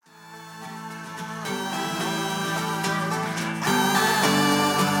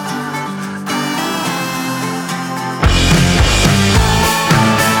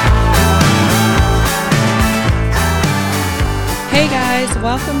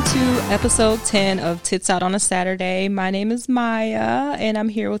Welcome to episode 10 of Tits Out on a Saturday. My name is Maya, and I'm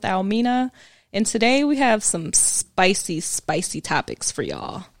here with Almina. And today we have some spicy topics for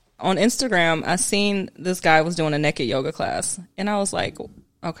y'all. On Instagram, I seen this guy was doing a naked yoga class, and I was like,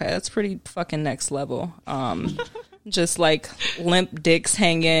 okay, that's pretty fucking next level. Just like limp dicks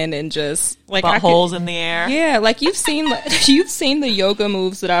hanging and just like buttholes in the air. Yeah, like you've seen the yoga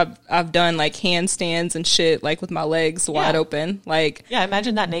moves that I've done, like handstands and shit, like with my legs wide open. Like, yeah,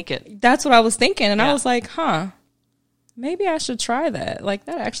 imagine that naked. That's what I was thinking, and I was like, maybe I should try that. Like,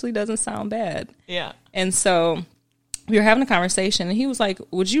 that actually doesn't sound bad. Yeah. And so we were having a conversation, and he was like,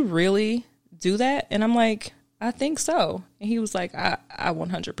 "Would you really do that?" And I'm like, "I think so." And he was like, I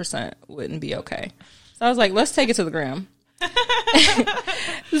 100% wouldn't be okay. So I was like, let's take it to the gram.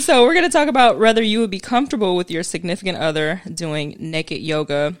 So we're going to talk about whether you would be comfortable with your significant other doing naked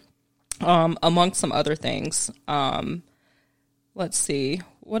yoga, amongst some other things. Let's see.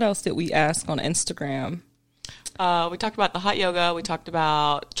 What else did we ask on Instagram? We talked about the hot yoga. We talked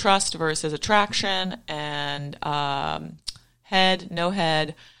about trust versus attraction and head, no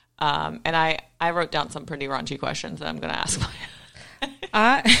head. And I wrote down some pretty raunchy questions that I'm going to ask.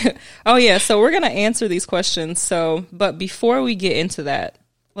 So we're going to answer these questions. But before we get into that,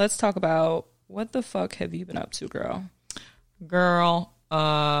 let's talk about what the fuck have you been up to, girl? Girl,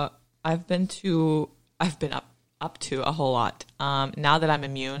 I've been up to a whole lot. Now that I'm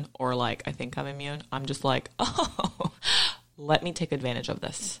immune, or like I think I'm immune, I'm just like, oh, let me take advantage of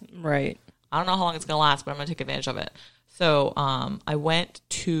this. Right. I don't know how long it's going to last, but I'm going to take advantage of it. So I went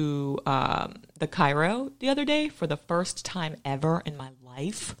to the Cairo the other day for the first time ever in my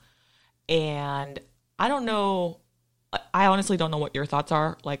life. And I don't know, I honestly don't know what your thoughts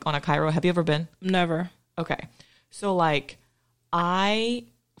are, like on a Cairo. Have you ever been? Never. Okay. So like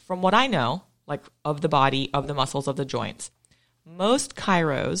from what I know, like of the body, of the muscles, of the joints, most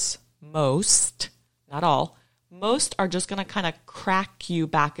Cairos, not all, most are just going to kind of crack you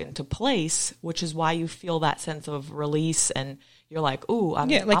back into place, which is why you feel that sense of release and you're like, ooh, I'm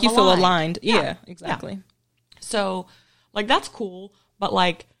you aligned. feel aligned. Yeah, exactly. Yeah. So like, that's cool. But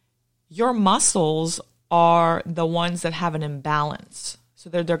like your muscles are the ones that have an imbalance. So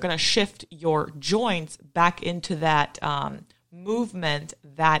they're going to shift your joints back into that movement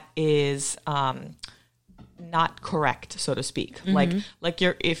that is not correct, so to speak. Mm-hmm. Like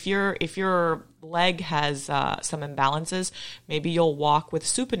if your leg has some imbalances, maybe you'll walk with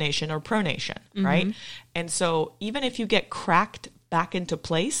supination or pronation, mm-hmm. right? And so even if you get cracked back into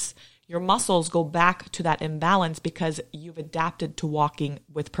place, your muscles go back to that imbalance because you've adapted to walking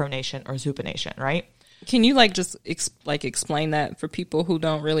with pronation or supination, right? Can you like just explain that for people who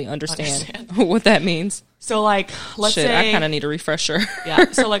don't really understand what that means? So like, let's say I kind of need a refresher.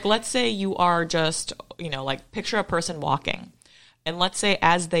 Yeah. So like, let's say you are just, like picture a person walking, and let's say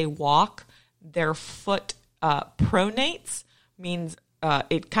as they walk, their foot pronates, means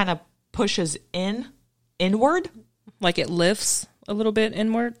it kind of pushes inward. Like it lifts a little bit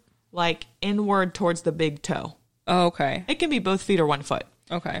inward? Like inward towards the big toe. Oh, okay. It can be both feet or one foot.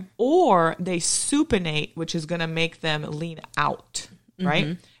 Okay. Or they supinate, which is going to make them lean out, right?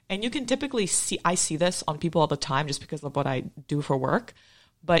 Mm-hmm. And you can typically I see this on people all the time just because of what I do for work.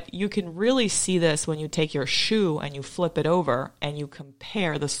 But you can really see this when you take your shoe and you flip it over and you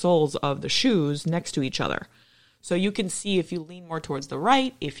compare the soles of the shoes next to each other. So you can see if you lean more towards the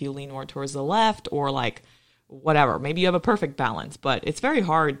right, if you lean more towards the left, or like whatever. Maybe you have a perfect balance, but it's very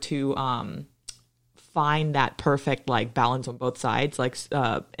hard to find that perfect like balance on both sides. Like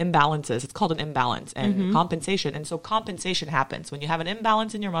imbalances, it's called an imbalance, and mm-hmm. compensation. And so compensation happens when you have an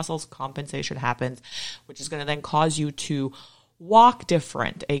imbalance in your muscles. Compensation happens, which is going to then cause you to walk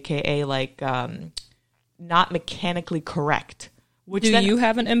different, aka like not mechanically correct. Which do you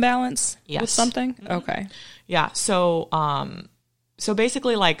have an imbalance with something? Mm-hmm. Okay. Yeah. So so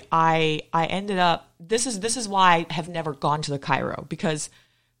basically, like I ended up. This is why I have never gone to the Cairo, because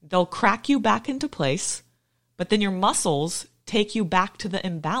they'll crack you back into place, but then your muscles take you back to the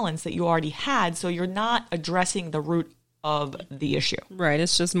imbalance that you already had. So you're not addressing the root of the issue. Right.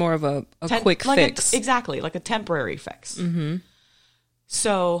 It's just more of a quick fix. Exactly. Like a temporary fix. Mm-hmm.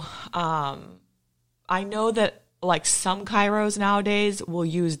 So I know that like some Cairos nowadays will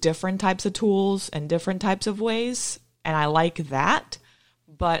use different types of tools and different types of ways. And I like that.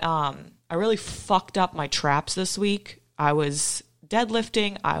 But I really fucked up my traps this week. I was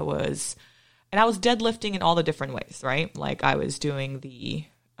deadlifting. I was deadlifting in all the different ways, right? Like I was doing the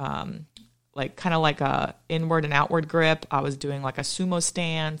like kind of like a inward and outward grip. I was doing like a sumo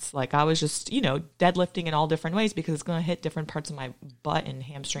stance. Like I was just, deadlifting in all different ways because it's going to hit different parts of my butt and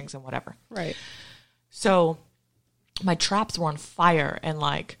hamstrings and whatever. Right. So my traps were on fire. And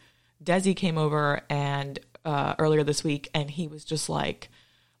like Desi came over and earlier this week, and he was just like,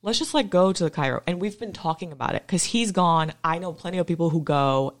 let's just like go to the chiro. And we've been talking about it because he's gone. I know plenty of people who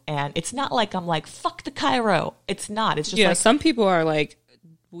go, and it's not like I'm like, fuck the chiro. It's not. It's just like, some people are like,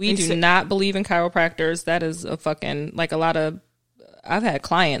 we do not believe in chiropractors. That is a fucking, like, a lot of, I've had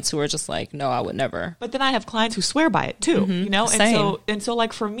clients who are just like, no, I would never. But then I have clients who swear by it too, you know? Same. And so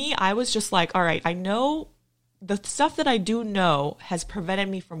like for me, I was just like, all right, I know the stuff that I do know has prevented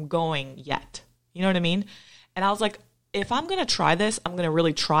me from going yet. You know what I mean? And I was like, if I'm going to try this, I'm going to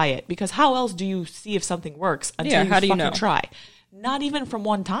really try it, because how else do you see if something works until how do you fucking know? try? Not even from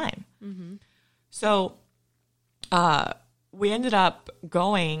one time. So, we ended up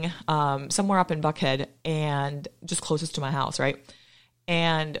going somewhere up in Buckhead, and just closest to my house, right?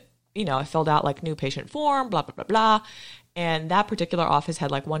 And, you know, I filled out like new patient form, blah, blah, blah, blah. And that particular office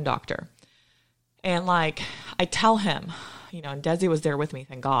had like one doctor. And like, I tell him, you know, and Desi was there with me,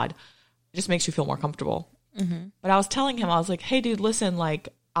 thank God. It just makes you feel more comfortable. But I was telling him, I was like, hey, dude, listen, like,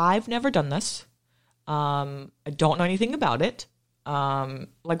 I've never done this. I don't know anything about it.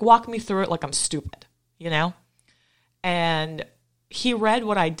 Like, walk me through it like I'm stupid, you know? And he read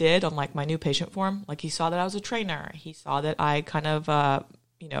what I did on like my new patient form. Like, he saw that I was a trainer. He saw that I kind of,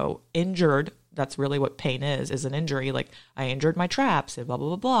 you know, injured. That's really what pain is an injury. Like, I injured my traps and blah, blah,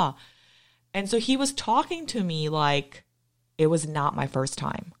 blah, blah. And so he was talking to me like it was not my first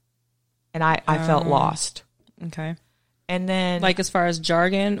time. And I felt lost. Okay. And then, like, as far as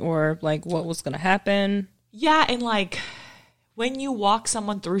jargon or like what was going to happen? Yeah. And like, when you walk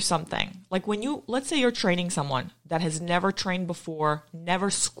someone through something, like when you, let's say you're training someone that has never trained before, never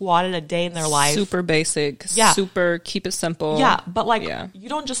squatted a day in their life. Super basic. Yeah. Super keep it simple. Yeah. But like, you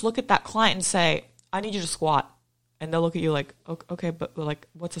don't just look at that client and say, I need you to squat. And they'll look at you like, okay, but like,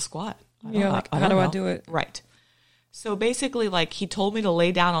 what's a squat? Like, how do I do it? Right. So basically, like, he told me to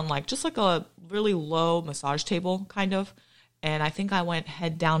lay down on like just like a really low massage table kind of. And I think I went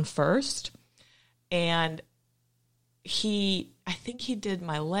head down first. And I think he did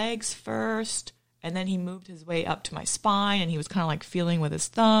my legs first. And then he moved his way up to my spine, and he was kind of like feeling with his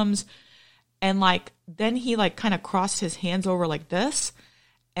thumbs. And like, then he like kind of crossed his hands over like this.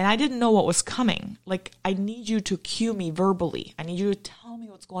 And I didn't know what was coming. Like, I need you to cue me verbally. I need you to tell me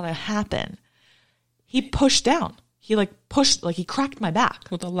what's going to happen. He pushed down. He like pushed, like he cracked my back.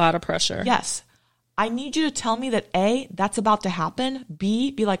 With a lot of pressure. Yes. I need you to tell me that A, that's about to happen. B,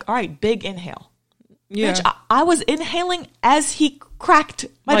 be like, all right, big inhale. Yeah. Bitch, I was inhaling as he cracked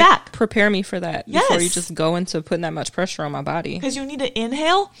my like, back. Prepare me for that Yes. before you just go into putting that much pressure on my body. Because you need to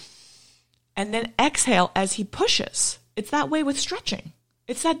inhale and then exhale as he pushes. It's that way with stretching.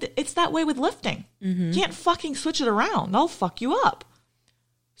 It's that way with lifting. You can't fucking switch it around. They'll fuck you up.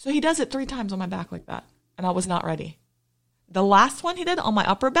 So he does it 3 times on my back like that. And I was not ready. The last one he did on my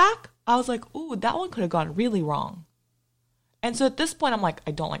upper back, I was like, ooh, that one could have gone really wrong. And so at this point, I'm like,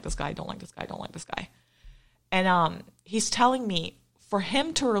 I don't like this guy. I don't like this guy. I don't like this guy. And he's telling me for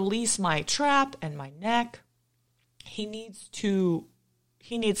him to release my trap and my neck, he needs to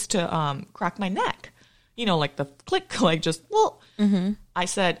crack my neck. You know, like the click, like just, well, I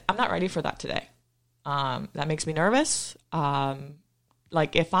said, I'm not ready for that today. That makes me nervous.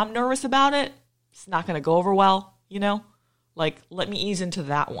 Like, if I'm nervous about it, it's not going to go over well, you know? Like, let me ease into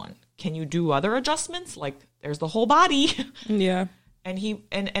that one. Can you do other adjustments? Like, there's the whole body. Yeah. And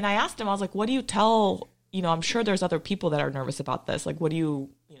I asked him, I was like, what do you tell, you know, I'm sure there's other people that are nervous about this. Like, what do you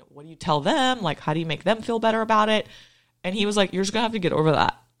tell them? Like, how do you make them feel better about it? And he was like, you're just going to have to get over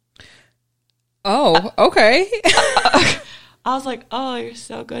that. Oh, okay. I was like, oh, you're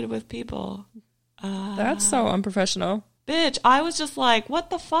so good with people. That's so unprofessional. Bitch, I was just like, what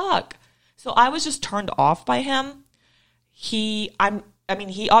the fuck? So I was just turned off by him. He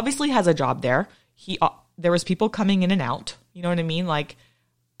obviously has a job there. There was people coming in and out. You know what I mean? Like,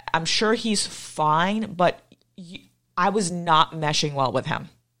 I'm sure he's fine, but I was not meshing well with him.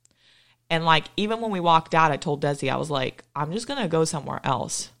 And like, even when we walked out, I told Desi, I was like, I'm just going to go somewhere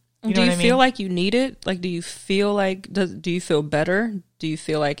else. Do you feel like you need it? Like, do you feel like, do you feel better? Do you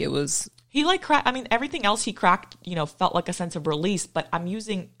feel like it was... He like cracked, I mean, everything else he cracked, you know, felt like a sense of release, but I'm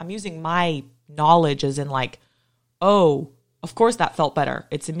using my knowledge as in like, oh, of course that felt better.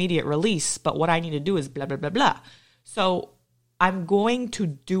 It's immediate release, but what I need to do is blah, blah, blah, blah. So I'm going to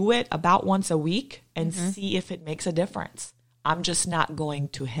do it about once a week and see if it makes a difference. I'm just not going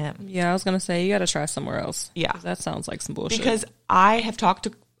to him. Yeah, I was going to say, you got to try somewhere else. Yeah. That sounds like some bullshit. Because I talked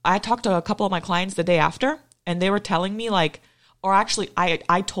to a couple of my clients the day after, and they were telling me like, or actually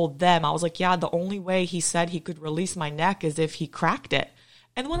I told them, I was like, yeah, the only way he said he could release my neck is if he cracked it.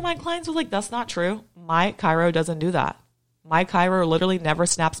 And one of my clients was like, that's not true. My chiro doesn't do that. My chiro literally never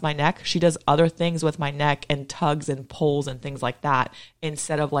snaps my neck. She does other things with my neck and tugs and pulls and things like that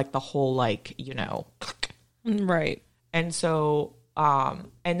instead of like the whole like, you know. Right. And so, and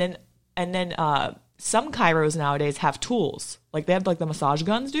then some chiros nowadays have tools. Like they have like the massage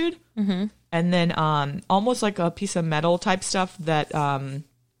guns, dude. Mm-hmm. And then almost like a piece of metal type stuff that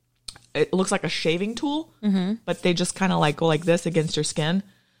it looks like a shaving tool, but they just kind of like go like this against your skin.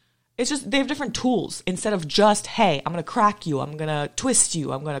 It's just, they have different tools instead of just, hey, I'm going to crack you. I'm going to twist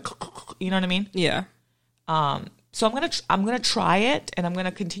you. I'm going to, you know what I mean? Yeah. So I'm going to try it, and I'm going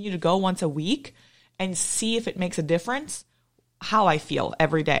to continue to go once a week and see if it makes a difference, how I feel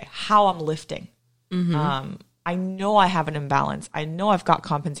every day, how I'm lifting. Mm-hmm. I know I have an imbalance. I know I've got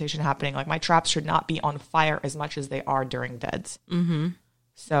compensation happening. Like my traps should not be on fire as much as they are during DEDs. Mm-hmm.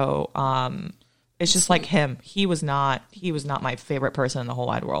 So, it's just like him. He was not my favorite person in the whole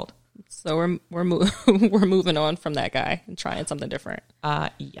wide world. So we're moving on from that guy and trying something different.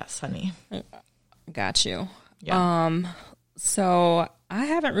 Yes, honey. Got you. Yeah. So I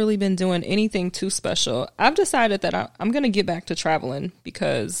haven't really been doing anything too special. I've decided that I'm going to get back to traveling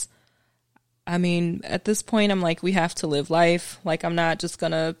because, I mean, at this point, I'm like, we have to live life. Like, I'm not just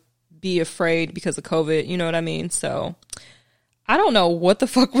going to be afraid because of COVID. You know what I mean? So I don't know what the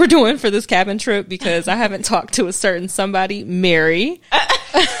fuck we're doing for this cabin trip because I haven't talked to a certain somebody, Mary.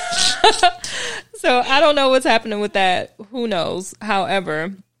 So I don't know what's happening with that. Who knows?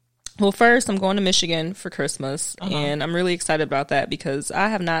 However, well, first I'm going to Michigan for Christmas, and I'm really excited about that because I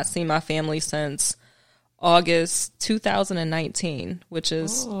have not seen my family since August 2019, which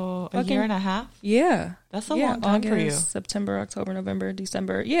is a year and a half. Yeah, that's a long time for you. September, October, November,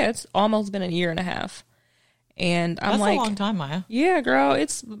 December. Yeah, it's almost been a year and a half. And I'm That's like, a long time, Maya. Yeah, girl,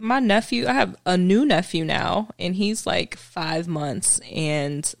 it's my nephew. I have a new nephew now, and he's like 5 months,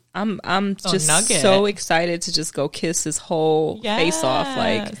 and I'm just so excited to just go kiss his whole face off.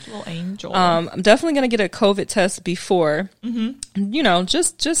 Like, little angel. I'm definitely gonna get a COVID test before, you know,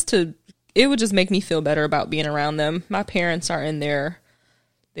 just to, it would just make me feel better about being around them. My parents are in their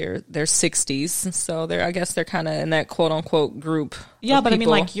 60s, so I guess they're kind of in that quote unquote group. Yeah, but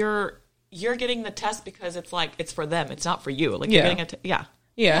people. I mean, like you're getting the test because it's like it's for them. It's not for you. Like you're getting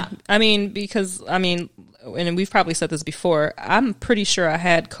Yeah. I mean, because and we've probably said this before. I'm pretty sure I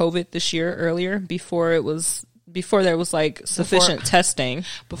had COVID this year earlier before there was like sufficient testing.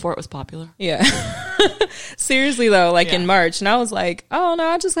 Before it was popular. Yeah. Seriously though, like in March, and I was like, oh no,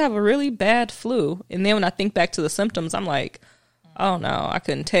 I just have a really bad flu. And then when I think back to the symptoms, I'm like, oh no, I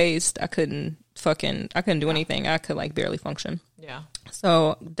couldn't taste. I couldn't do anything. I could like barely function. Yeah.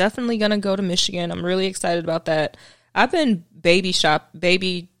 So definitely going to go to Michigan. I'm really excited about that. I've been baby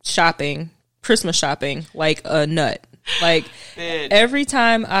shopping, Christmas shopping like a nut. Like every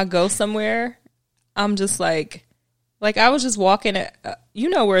time I go somewhere, I'm just like I was just walking at, you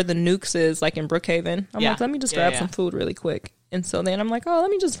know where the Nukes is, like in Brookhaven. I'm like, let me just grab some food really quick. And so then I'm like, oh, let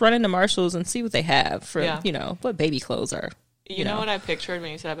me just run into Marshall's and see what they have for, you know, what baby clothes are. You know what I pictured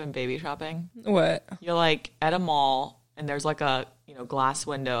when you said I've been baby shopping? What? You're like at a mall and there's like a, you know, glass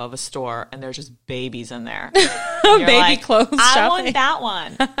window of a store and there's just babies in there. Baby like, clothes I shopping. want that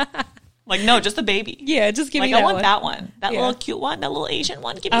one. Like, no, just a baby. Yeah, just give me that one. I want that one. That little cute one, that little Asian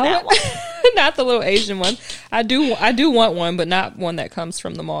one. Give me that one. Not the little Asian one. I do want one, but not one that comes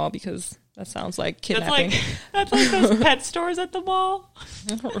from the mall because that sounds like kidnapping. That's like those pet stores at the mall.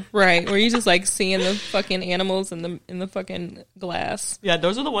 Right, where you just like seeing the fucking animals in the fucking glass. Yeah,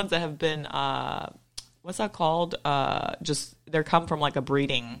 those are the ones that have been what's that called? Just they come from like a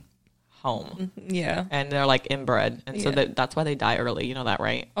breeding home. Yeah. And they're like inbred. And so that's why they die early. You know that,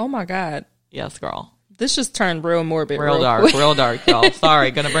 right? Oh my God. Yes, girl. This just turned real morbid. Real dark, y'all. Sorry,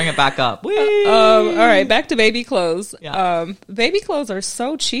 gonna bring it back up. All right, back to baby clothes. Yeah. Baby clothes are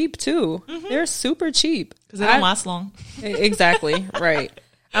so cheap too. Mm-hmm. They're super cheap. Because they don't last long. Exactly, right.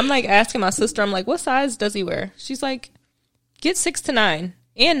 I'm like asking my sister, I'm like, what size does he wear? She's like, get 6 to 9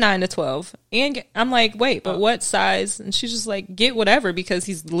 and 9 to 12. And I'm like, wait, but what size? And she's just like, get whatever because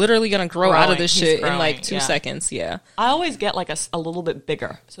he's literally going to grow out of this shit in like 2 seconds. Yeah. I always get like a little bit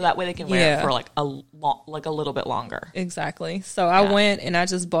bigger so that way they can wear it for like a little bit longer. Exactly. So I went and I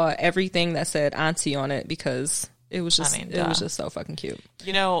just bought everything that said auntie on it because it was just it was just so fucking cute.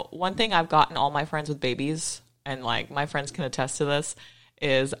 You know, one thing I've gotten all my friends with babies, and like my friends can attest to this,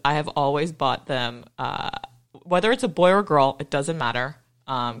 is I have always bought them whether it's a boy or girl, it doesn't matter.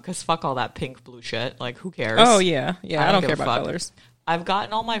 Because fuck all that pink blue shit. Like, who cares? Oh, yeah. Yeah, I don't care about colors. I've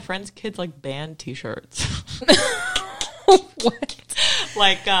gotten all my friends' kids, like, band t-shirts. What?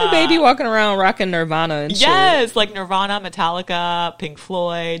 Like the baby walking around rocking Nirvana and shit. Yes, like Nirvana, Metallica, Pink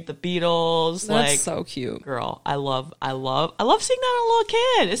Floyd, the Beatles. That's like so cute. Girl, I love seeing that in a little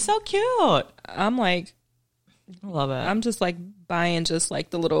kid. It's so cute. I'm like, I love it. I'm just like buying just like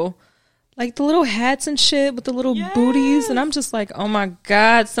the little hats and shit with the little booties, and I'm just like, oh my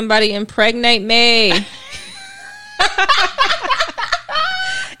God, somebody impregnate me.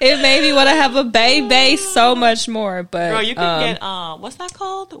 It made me want to have a baby so much more. But girl, you can get what's that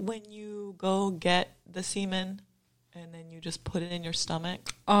called when you go get the semen and then you just put it in your stomach?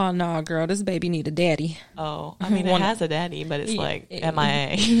 Oh no, girl, this baby need a daddy. Oh, I mean, it has a daddy, but it's like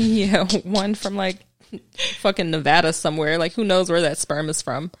MIA. Yeah, one from like fucking Nevada somewhere. Like, who knows where that sperm is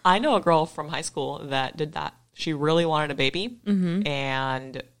from? I know a girl from high school that did that. She really wanted a baby,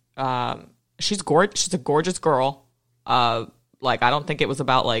 and she's gorgeous. She's a gorgeous girl. Like, I don't think it was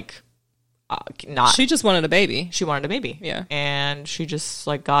about like not. She just wanted a baby. She wanted a baby. Yeah, and she just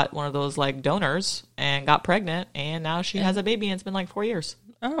like got one of those like donors and got pregnant, and now she has a baby, and it's been like 4 years.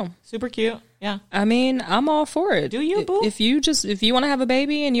 Oh, super cute. Yeah. I mean, I'm all for it. Do you, boo? If you want to have a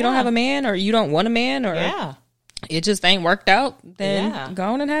baby and you don't have a man, or you don't want a man, or it just ain't worked out, then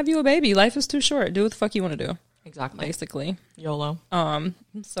go on and have you a baby. Life is too short. Do what the fuck you want to do. Exactly. Basically. YOLO.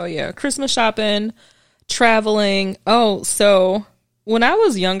 So yeah, Christmas shopping, traveling. Oh, so when I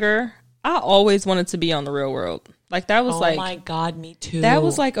was younger, I always wanted to be on the Real World. Like, that was like, oh my God, me too. That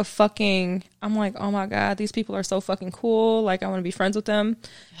was like a fucking, I'm like, oh my God, these people are so fucking cool. Like, I want to be friends with them.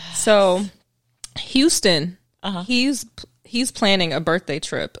 Yes. So Houston, he's planning a birthday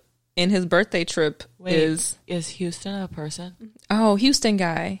trip, and his birthday trip is Houston a person? Oh, Houston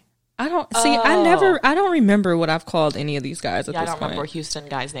guy. I don't remember what I've called any of these guys at this point. I don't remember Houston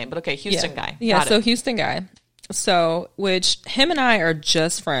guy's name, but okay, Houston guy. Yeah, so Houston guy. So, which him and I are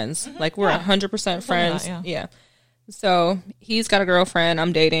just friends. Like, we're 100% friends. Yeah. So he's got a girlfriend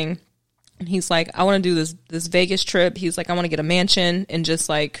I'm dating, and he's like, I want to do this Vegas trip. He's like, I want to get a mansion and just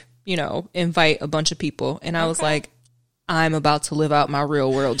like, you know, invite a bunch of people. And I was like, I'm about to live out my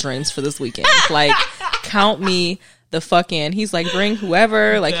Real World dreams for this weekend. Like, count me the fuck in. He's like, bring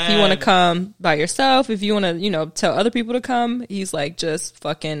whoever. Like, if you want to come by yourself, if you want to, you know, tell other people to come, he's like, just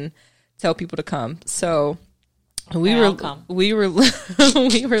fucking tell people to come. So we were looking. You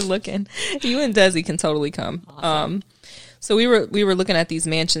and Desi can totally come. Awesome. So we were looking at these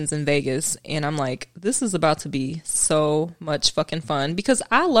mansions in Vegas, and I'm like, this is about to be so much fucking fun, because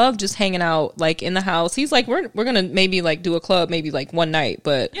I love just hanging out like in the house. He's like, we're gonna maybe like do a club maybe like one night,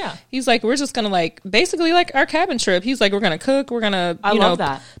 but he's like, we're just gonna like basically like our cabin trip. He's like, we're gonna cook, we're gonna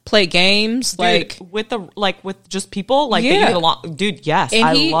play games, dude, with just people like that you get along. Dude, yes, and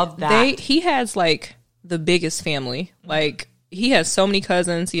I love that. He has like the biggest family. Like, he has so many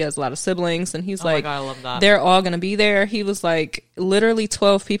cousins. He has a lot of siblings, and he's like, my God, I love that. They're all going to be there. He was like, literally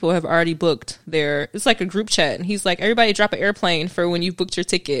 12 people have already booked their, it's like a group chat. And he's like, everybody drop an airplane for when you've booked your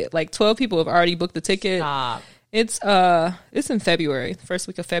ticket. Like, 12 people have already booked the ticket. Stop. It's in February, the first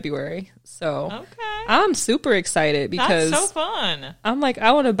week of February. So I'm super excited because that's so fun. I'm like,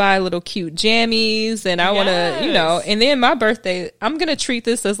 I want to buy little cute jammies, and I want to, you know, and then my birthday, I'm going to treat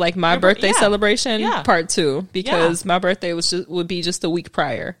this as like my birthday celebration part 2, because my birthday would be just a week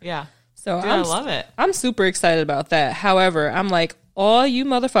prior. Yeah. So dude, I love it. I'm super excited about that. However, I'm like, all you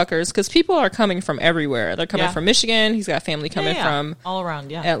motherfuckers, because people are coming from everywhere. They're coming from Michigan. He's got family coming from all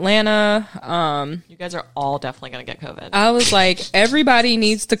around. Atlanta. You guys are all definitely gonna get COVID. I was like, everybody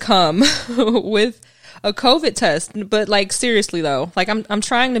needs to come with a COVID test. But like, seriously though, like I'm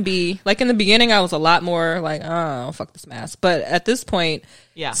trying to be like, in the beginning I was a lot more like, oh fuck this mask. But at this point,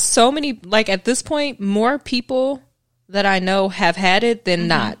 so many, like at this point, more people that I know have had it than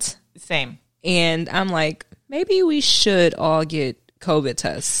not. Same. And I'm like, maybe we should all get COVID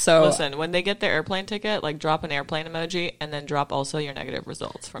tests. So listen, when they get their airplane ticket, like drop an airplane emoji, and then drop also your negative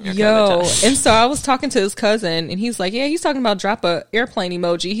results from your COVID test. And so I was talking to his cousin, and he's like, yeah, he's talking about drop a airplane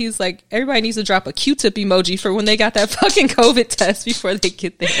emoji. He's like, everybody needs to drop a Q-tip emoji for when they got that fucking COVID test before they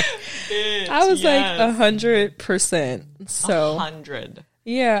get there. I was like 100%. So 100.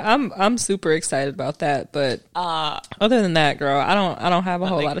 Yeah, I'm super excited about that. But other than that, girl, I don't have a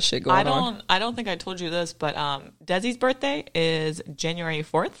whole lot of shit going on. I don't think I told you this, but Desi's birthday is January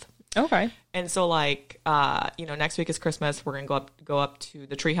 4th. Okay. And so like next week is Christmas. We're gonna go up to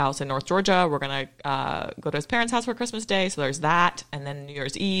the treehouse in North Georgia. We're gonna go to his parents' house for Christmas Day. So there's that, and then New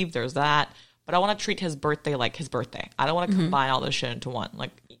Year's Eve there's that. But I want to treat his birthday like his birthday. I don't want to combine all this shit into one.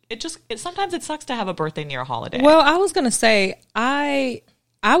 Like sometimes it sucks to have a birthday near a holiday. Well, I was gonna say I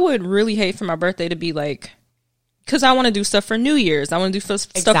would really hate for my birthday to be like Because I want to do stuff for New Year's. I want to do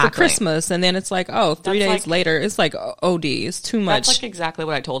stuff for Christmas. And then it's like, oh, 3 days later, it's like, OD. It's too much. That's like exactly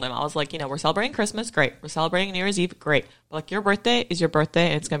what I told him. I was like, we're celebrating Christmas. Great. We're celebrating New Year's Eve. Great. But like your birthday is your birthday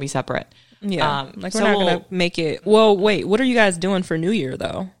and it's going to be separate. Yeah. Like we're not going to make it. Well, wait, what are you guys doing for New Year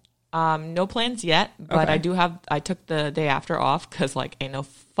though? No plans yet, but okay. I took the day after off because like ain't no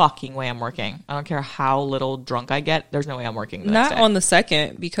fucking way I'm working. I don't care how little drunk I get. There's no way I'm working the next day. Not on the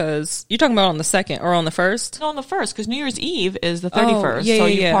 2nd, because you're talking about on the 2nd or on the 1st? No, on the 1st, because New Year's Eve is the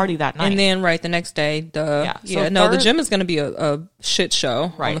 31st. You party that night. And then the next day, the gym is going to be a shit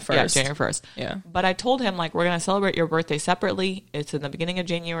show on the 1st. Yeah, January 1st. Yeah. But I told him like, we're going to celebrate your birthday separately. It's in the beginning of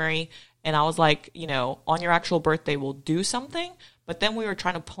January. And I was like, on your actual birthday, we'll do something. But then we were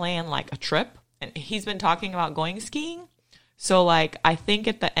trying to plan like a trip, and he's been talking about going skiing. So like, I think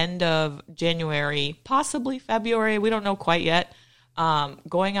at the end of January, possibly February, we don't know quite yet,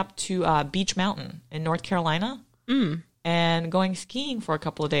 going up to Beach Mountain in North Carolina and going skiing for a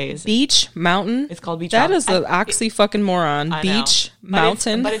couple of days. Beach Mountain? It's called Beach Mountain. That is an oxy fucking moron. Beach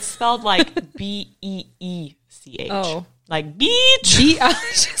Mountain. But it's spelled like Beech. Oh. Like beach. I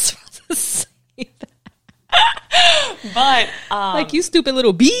was just supposed to say that. But like you stupid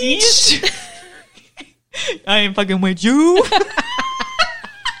little beach. I ain't fucking with you.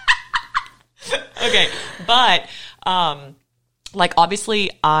 Okay, but like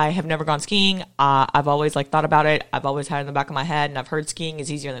obviously I have never gone skiing. I've always like thought about it. I've always had it in the back of my head, and I've heard skiing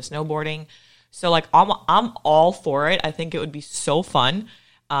is easier than snowboarding. So like I'm all for it. I think it would be so fun.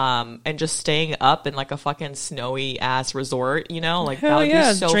 And just staying up in like a fucking snowy ass resort, like hell that would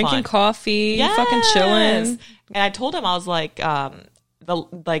be so drinking fun. Coffee, fucking chilling. And I told him, I was like,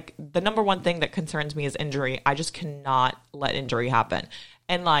 the number one thing that concerns me is injury. I just cannot let injury happen.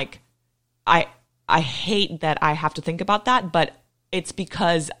 And like, I hate that I have to think about that, but it's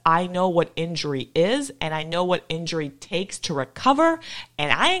because I know what injury is and I know what injury takes to recover.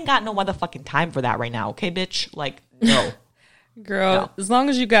 And I ain't got no motherfucking time for that right now. Okay, bitch? Like, no. Girl, no. As long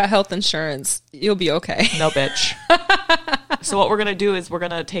as you got health insurance, you'll be okay. No, bitch. So what we're going to do is we're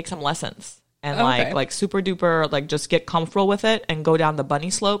going to take some lessons and like super duper, like just get comfortable with it and go down the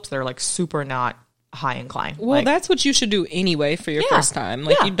bunny slopes. They're like super not high incline. Well, like, that's what you should do anyway for your first time.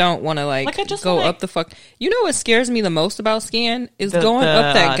 Like you don't want to like go up the fuck. You know what scares me the most about skiing is going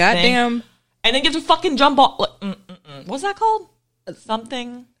up that goddamn. Thing. And then get to fucking jump off. What's that called?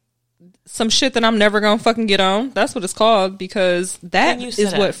 Some shit that I'm never gonna fucking get on. That's what it's called, because that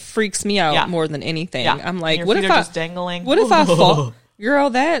is what freaks me out more than anything. Yeah. I'm like, what if I just dangling? What if I fall? Girl,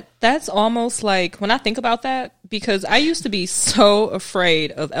 that's almost like when I think about that, because I used to be so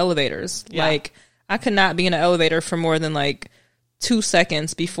afraid of elevators. Yeah. Like I could not be in an elevator for more than like 2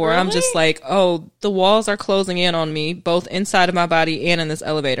 seconds before I'm just like, oh, the walls are closing in on me, both inside of my body and in this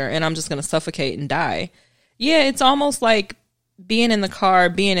elevator, and I'm just gonna suffocate and die. Yeah, it's almost like being in the car,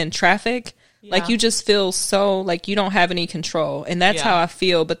 being in traffic, like you just feel so like you don't have any control. And that's how I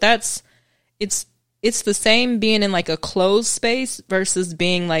feel. But it's the same being in like a closed space versus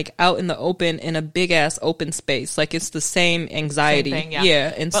being like out in the open in a big ass open space. Like it's the same anxiety. Same thing,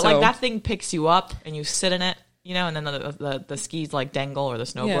 yeah. And but like that thing picks you up and you sit in it, and then the skis like dangle or the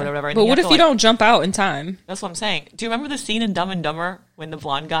snowboard or whatever. And but what if you don't jump out in time? That's what I'm saying. Do you remember the scene in Dumb and Dumber when the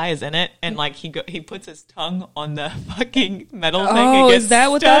blonde guy is in it and like he puts his tongue on the fucking metal thing? Oh, is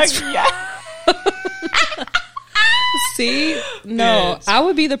that what that's from? Yeah. See? No, I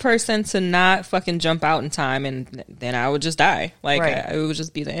would be the person to not fucking jump out in time, and then I would just die. Like it would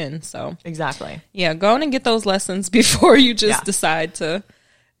just be the end. So exactly. Yeah, go on and get those lessons before you just decide to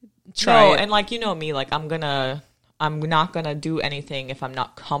try it. And like, me, like I'm not gonna do anything if I'm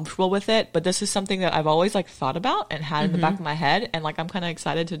not comfortable with it. But this is something that I've always like thought about and had in the back of my head, and like I'm kind of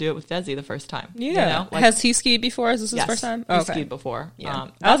excited to do it with Desi the first time. Yeah, like, has he skied before? Is this his first time? He skied before. Yeah,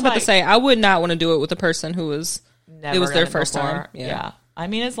 I was about to say I would not want to do it with a person who was it was their first time. Yeah. I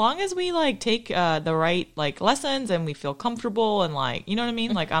mean, as long as we like take the right like lessons and we feel comfortable and like, you know what I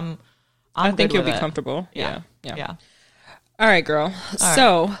mean? Like I think you'll be comfortable. Yeah. All right, girl. All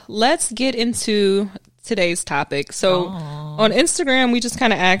so let's get into today's topic. So on Instagram, we just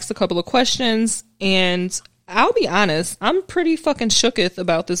kind of asked a couple of questions, and I'll be honest, I'm pretty fucking shooketh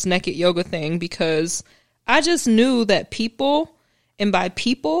about this naked yoga thing, because I just knew that people, and by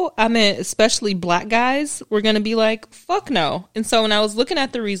people, I meant especially black guys, were going to be like, fuck no. And so when I was looking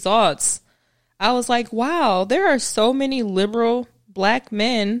at the results, I was like, wow, there are so many liberal black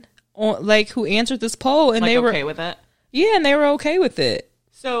men like who answered this poll, and like they were okay with it. Yeah, and they were okay with it.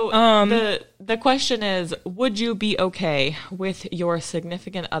 So the question is, would you be okay with your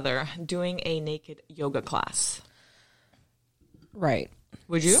significant other doing a naked yoga class? Right.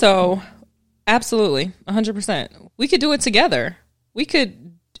 Would you? So Absolutely. 100%. We could do it together. We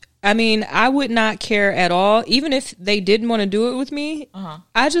could, I mean, I would not care at all. Even if they didn't want to do it with me,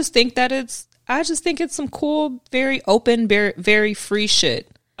 I just think it's some cool, very open, very, very free shit.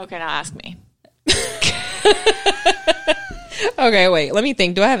 Okay, now ask me. Okay, wait. Let me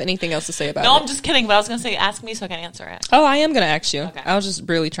think. Do I have anything else to say about it? No, I'm just kidding. But I was going to say, ask me so I can answer it. Oh, I am going to ask you. Okay. I was just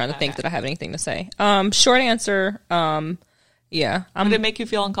really trying to think that I have anything to say. Short answer, yeah. Would it make you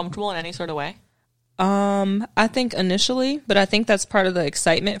feel uncomfortable in any sort of way? I think initially, but I think that's part of the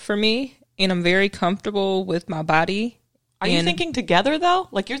excitement for me, and I'm very comfortable with my body. Are you thinking together though?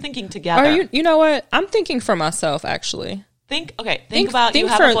 Like you're thinking together? You know what? I'm thinking for myself actually. Think about you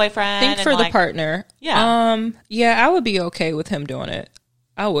have a boyfriend. Think for the partner. Yeah. Yeah, I would be okay with him doing it.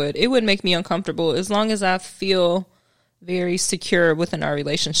 I would. It would make me uncomfortable as long as I feel very secure within our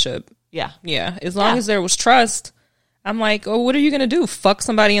relationship. Yeah. Yeah. As long as there was trust. I'm like, oh, what are you gonna do? Fuck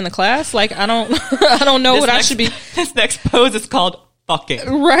somebody in the class? Like, I don't, I don't know I should be. This next pose is called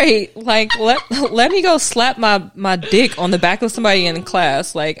fucking. Right. Like, let me go slap my dick on the back of somebody in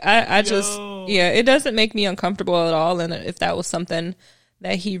class. Like, I just, yeah, it doesn't make me uncomfortable at all. And if that was something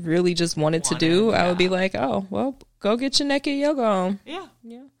that he really just wanted to do, I would be like, oh, well, go get your naked yoga on. Yeah.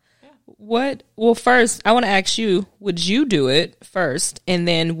 Well, first, I want to ask you, would you do it first? And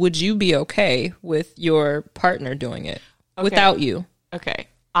then would you be okay with your partner doing it without you? Okay.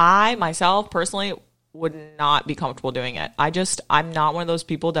 I, myself, personally, would not be comfortable doing it. I'm not one of those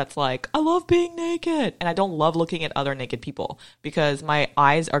people that's like, I love being naked. And I don't love looking at other naked people because my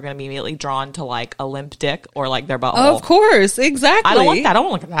eyes are going to be immediately drawn to like a limp dick or like their butthole. Of course. Exactly. I don't want that. I don't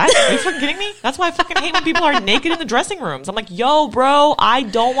want to look at that. Are you fucking kidding me? That's why I fucking hate when people are naked in the dressing rooms. I'm like, yo, bro, I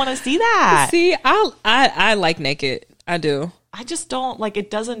don't want to see that. See, I like naked. I do. I just don't like,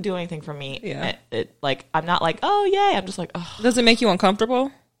 it doesn't do anything for me. Yeah. It like, I'm not like, oh yay. I'm just like, oh. Does it make you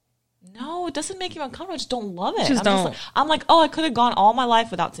uncomfortable? No, it doesn't make you uncomfortable. I just don't love it. I'm like, oh, I could have gone all my life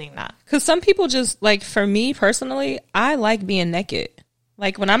without seeing that. Because some people just, like, for me personally, I like being naked.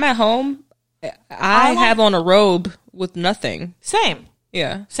 Like, when I'm at home, I have on a robe with nothing. Same.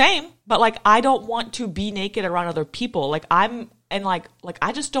 Yeah. Same. But, like, I don't want to be naked around other people. Like, I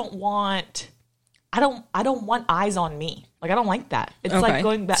just don't want... I don't want eyes on me. Like, I don't like that. It's like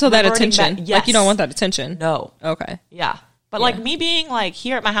going back. So that attention. Yes. Like, you don't want that attention. No. Okay. Yeah. But like me being like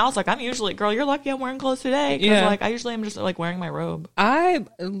here at my house, like I'm usually, girl, you're lucky I'm wearing clothes today. Cause like I usually am just like wearing my robe. I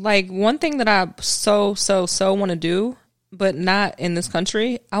like one thing that I so want to do, but not in this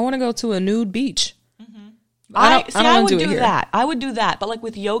country. I want to go to a nude beach. Mm-hmm. I would do that. I would do that. But like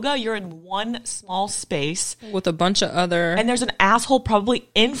with yoga, you're in one small space with a bunch of other, and there's an asshole probably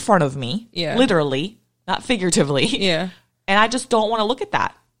in front of me. Yeah. Literally, not figuratively. Yeah. And I just don't want to look at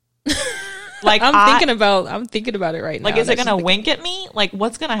that. Like I'm thinking about it right now. Like, is it gonna wink at me? Like,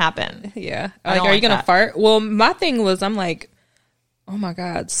 what's gonna happen? Yeah. Like, are you gonna fart? Well, my thing was, I'm like, oh my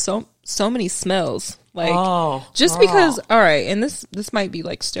god, so many smells. Like, because, all right, and this might be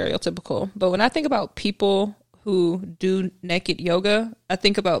like stereotypical, but when I think about people who do naked yoga, I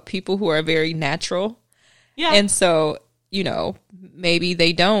think about people who are very natural. Yeah. And so, you know, maybe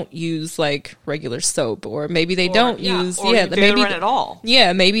they don't use like regular soap, or maybe they don't use maybe at all.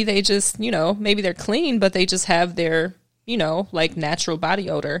 Yeah, maybe they just, you know, maybe they're clean, but they just have their, you know, like natural body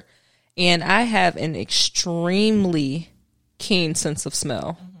odor. And I have an extremely keen sense of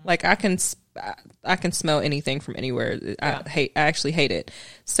smell. Mm-hmm. Like I can smell anything from anywhere. Yeah. I actually hate it.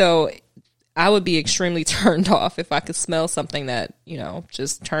 So I would be extremely turned off if I could smell something that, you know,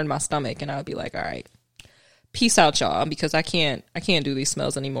 just turned my stomach, and I would be like, all right, peace out, y'all, because I can't do these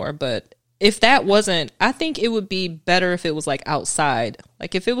smells anymore. But if that wasn't, I think it would be better if it was like outside.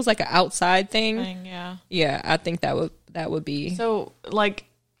 Like if it was like an outside thing, yeah, I think that would be. So like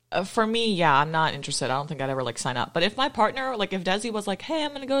for me, yeah, I'm not interested. I don't think I'd ever like sign up. But if my partner, like if Desi was like, hey,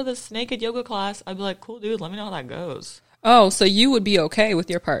 I'm gonna go to this naked yoga class, I'd be like, cool, dude, let me know how that goes. Oh, so you would be okay with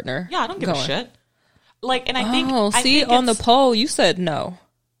your partner? Yeah, I don't give a shit. Like, and I think, on the poll, you said no.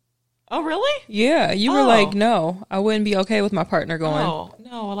 Oh, really? Yeah, you were like, no, I wouldn't be okay with my partner going. Oh,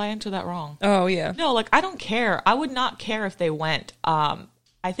 no, well, I answered that wrong. Oh, yeah. No, like, I don't care. I would not care if they went.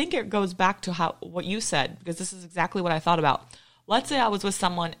 I think it goes back to what you said, because this is exactly what I thought about. Let's say I was with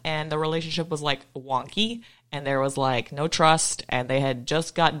someone and the relationship was, like, wonky, and there was, like, no trust, and they had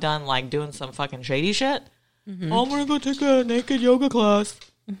just got done, like, doing some fucking shady shit. Mm-hmm. Oh, I'm going to go take a naked yoga class.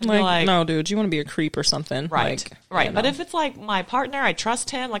 Like, no, dude, you want to be a creep or something. Right. Like, right. But if it's like my partner, I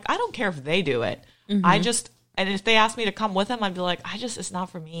trust him. Like, I don't care if they do it. Mm-hmm. And if they ask me to come with them, I'd be like, it's not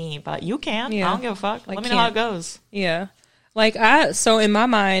for me, but you can. Yeah. I don't give a fuck. Let me know how it goes. Yeah. Like so in my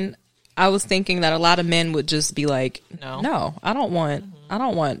mind, I was thinking that a lot of men would just be like, No. no, I don't want,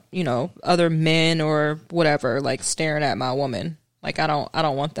 other men or whatever, like staring at my woman. Like, I don't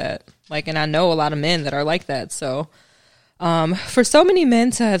want that. Like, and I know a lot of men that are like that. So, for so many men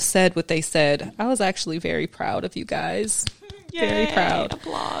to have said what they said, I was actually very proud of you guys. Yay, very proud.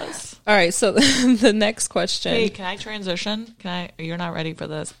 Applause. All right. So the next question. Hey, can I transition? You're not ready for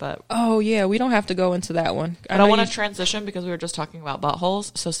this, but. Oh yeah. We don't have to go into that one. I don't want to transition because we were just talking about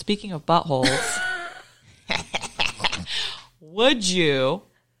buttholes. So speaking of buttholes, would you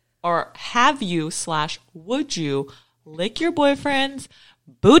or have you / would you lick your boyfriend's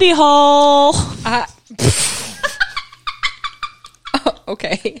booty hole?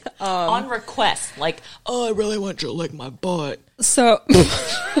 Okay. On request. Like, oh, I really want you to lick my butt. So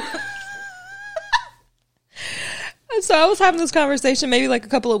I was having this conversation maybe like a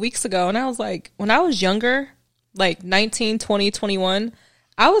couple of weeks ago, and I was like, when I was younger, like 19, 20, 21,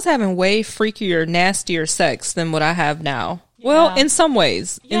 I was having way freakier, nastier sex than what I have now. Yeah. Well, in some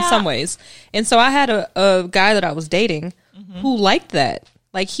ways. And so I had a guy that I was dating who liked that.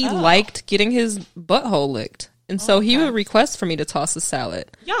 Like, he liked getting his butthole licked. And so he would request for me to toss a salad.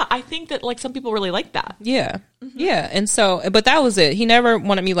 Yeah, I think that, like, some people really like that. Yeah. Yeah. And so, but that was it. He never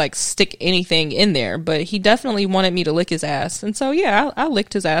wanted me, like, stick anything in there, but he definitely wanted me to lick his ass. And so, yeah, I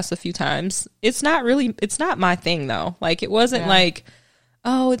licked his ass a few times. It's not my thing, though. Like, it wasn't like,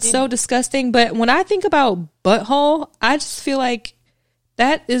 oh, it's so disgusting. But when I think about butthole, I just feel like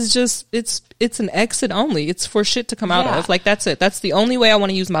that is just, it's an exit only. It's for shit to come out of. Like, that's it. That's the only way I want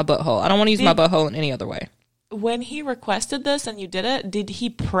to use my butthole. I don't want to use my butthole in any other way. When he requested this and you did it, did he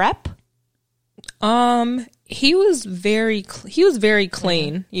prep? He was very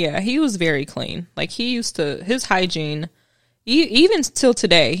clean. Yeah, he was very clean. Like, his hygiene, even till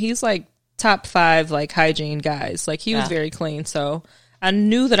today, he's like top 5 like hygiene guys. Like, he was very clean. So I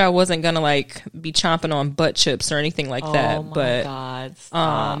knew that I wasn't gonna like be chomping on butt chips or anything like that. Oh my but God,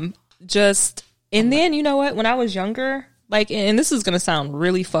 stop. And then, you know what? When I was younger, like, and this is gonna sound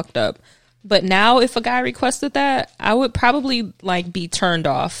really fucked up, but now if a guy requested that, I would probably like be turned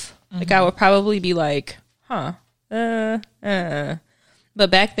off. Like, I would probably be like, But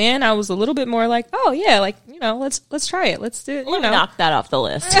back then I was a little bit more like, oh yeah, like, you know, let's try it. Let's do it. Let me knock that off the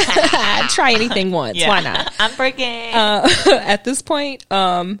list. Try anything once. Yeah. Why not? I'm freaking. At this point,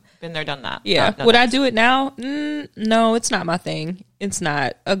 been there, done that. Yeah. No, would I do it now? No, it's not my thing. It's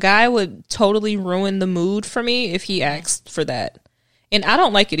not. A guy would totally ruin the mood for me if he asked for that. And I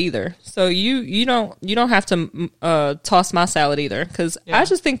don't like it either. So you don't have to toss my salad either, because I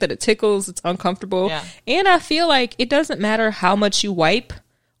just think that it tickles. It's uncomfortable, and I feel like it doesn't matter how much you wipe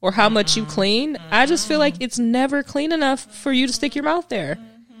or how much you clean. I just feel like it's never clean enough for you to stick your mouth there.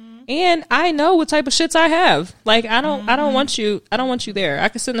 And I know what type of shits I have. Like, I don't want you there. I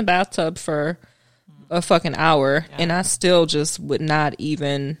could sit in the bathtub for a fucking hour, and I still just would not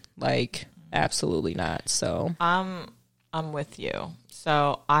even, like, absolutely not. So I'm with you.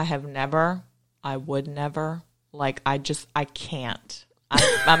 So I would never, like, I can't.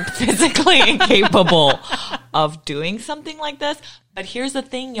 I'm physically incapable of doing something like this. But here's the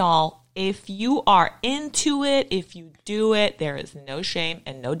thing, y'all. If you are into it, if you do it, there is no shame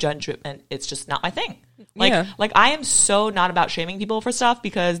and no judgment. It's just not my thing. Like I am so not about shaming people for stuff,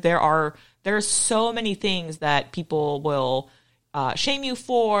 because there are so many things that people will shame you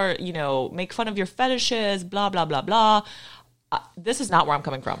for, you know, make fun of your fetishes, blah, blah, blah, blah. This is not where I'm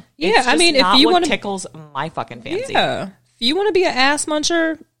coming from. Yeah, it's just I mean, not if you what tickles my fucking fancy. Yeah, if you want to be an ass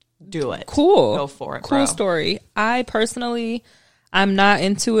muncher, do it. Cool, go for it. Cool bro. Story. I personally, I'm not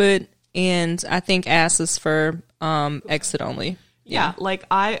into it, and I think ass is for exit only. Yeah, like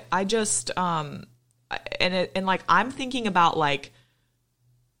I just and like I'm thinking about, like,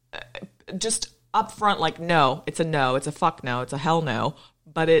 just upfront, like, no, it's a fuck no, it's a hell no.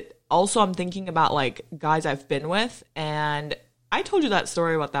 But it also, I'm thinking about, like, guys I've been with, and I told you that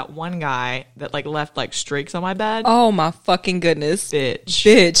story about that one guy that, like, left, like, streaks on my bed. Oh my fucking goodness,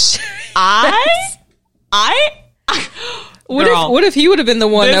 bitch. What if he would have been the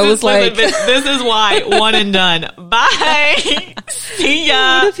one that was like, this is why, one and done. Bye. See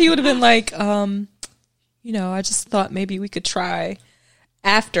ya. What if he would have been like, you know, I just thought maybe we could try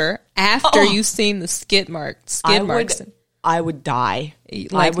after you've seen the skid marks. I would die.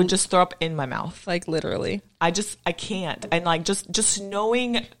 Like, I would just throw up in my mouth. Like, literally. I can't. And, like, just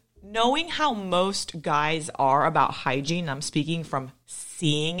knowing how most guys are about hygiene, I'm speaking from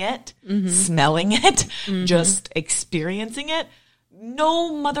seeing it, smelling it, just experiencing it.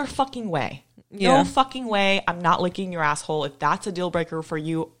 No motherfucking way. Yeah. No fucking way. I'm not licking your asshole. If that's a deal breaker for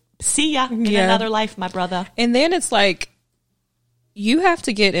you, see ya in another life, my brother. And then it's like, you have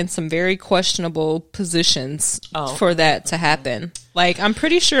to get in some very questionable positions for that to happen. Like, I'm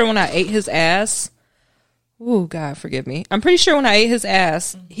pretty sure when I ate his ass, oh, God, forgive me. I'm pretty sure when I ate his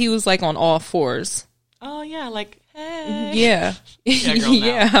ass, he was like on all fours. Oh, yeah, like, hey. Yeah. Yeah, girl, no.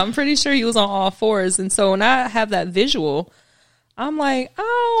 Yeah, I'm pretty sure he was on all fours. And so when I have that visual, I'm like,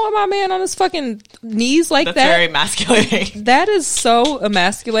 oh, my man on his fucking knees like That's that. very emasculating. That is so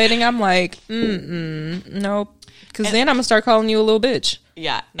emasculating. I'm like, nope. Because then I'm going to start calling you a little bitch.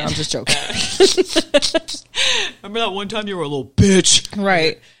 Yeah. No, I'm just joking. Remember that one time you were a little bitch?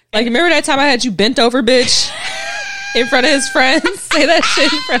 Right. Like, remember that time I had you bent over, bitch? In front of his friends? Say that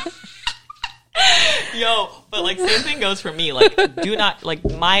shit in front of... Yo, but like, same thing goes for me. Like, do not, like,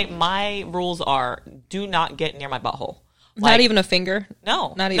 my rules are, do not get near my butthole. Like, not even a finger?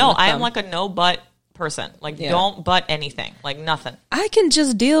 No. Not even No, a thumb. I am like a no butt person. Like, don't butt anything. Like, nothing. I can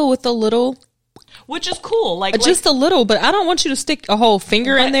just deal with a little... Which is cool. Like just a little, but I don't want you to stick a whole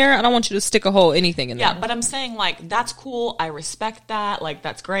finger in there. I don't want you to stick a whole anything in there. Yeah, but I'm saying, like, that's cool. I respect that. Like,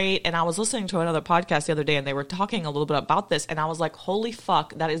 that's great. And I was listening to another podcast the other day, and they were talking a little bit about this, and I was like, holy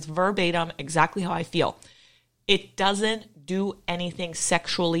fuck, that is verbatim exactly how I feel. It doesn't do anything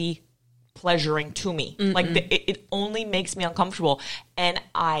sexually pleasuring to me. Like, it only makes me uncomfortable. And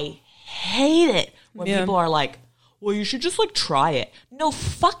I hate it when people are like, well, you should just, like, try it. No,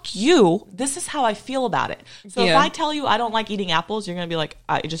 fuck you. This is how I feel about it. So if I tell you I don't like eating apples, you're going to be like,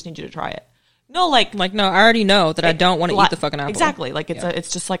 I just need you to try it. No, like, no, I already know that I don't want to eat the fucking apple. Exactly. Like,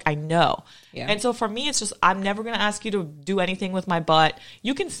 it's just like, I know. Yeah. And so for me, it's just, I'm never going to ask you to do anything with my butt.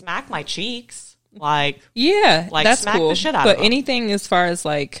 You can smack my cheeks. Like, that's smack cool. the shit out but of them. anything as far as,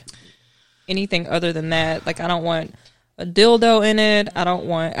 like, anything other than that, like, I don't want a dildo in it.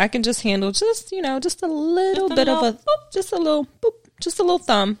 I can just handle just a little bit of a, just a little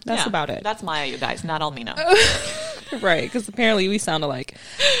thumb. That's about it. That's Maya, you guys, not Almina. Right, because apparently we sound alike.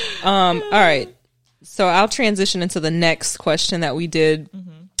 All right. So I'll transition into the next question that we did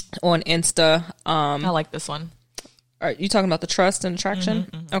on Insta. I like this one. Are you talking about the trust and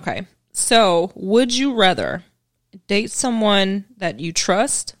attraction? Okay. So would you rather date someone that you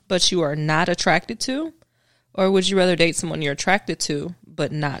trust but you are not attracted to? Or would you rather date someone you're attracted to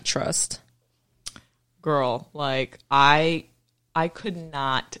but not trust? Girl, like, I could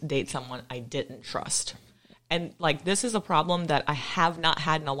not date someone I didn't trust. And, like, this is a problem that I have not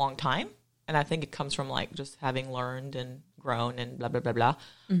had in a long time. And I think it comes from, like, just having learned and grown and blah, blah, blah, blah.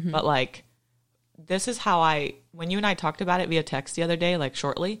 But, like, this is how when you and I talked about it via text the other day, like,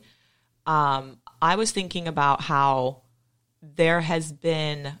 shortly, I was thinking about how there has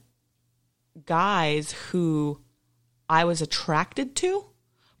been guys who I was attracted to,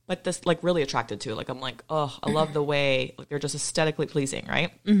 but this, like, really attracted to. Like, I'm like, oh, I love the way, like, they're just aesthetically pleasing,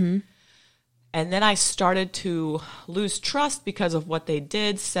 right? And then I started to lose trust because of what they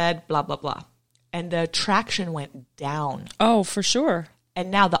did, said, blah, blah, blah. And the attraction went down. Oh, for sure. And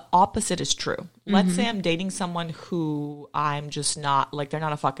now the opposite is true. Let's say I'm dating someone who I'm just not, like, they're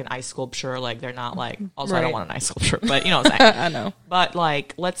not a fucking ice sculpture. Like, they're not, like, also I don't want an ice sculpture, but you know what I'm saying. I know. But,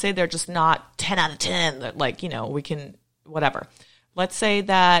 like, let's say they're just not 10 out of 10. That, like, you know, we can, whatever. Let's say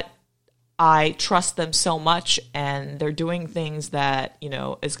that I trust them so much and they're doing things that, you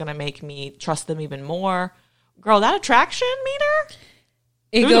know, is going to make me trust them even more. Girl, that attraction meter?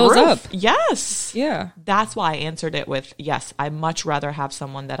 It goes up. Yes. Yeah. That's why I answered it with, yes, I'd much rather have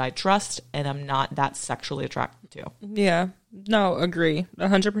someone that I trust and I'm not that sexually attracted to. Yeah. No, agree.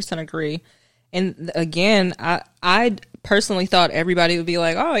 100% agree. And again, I personally thought everybody would be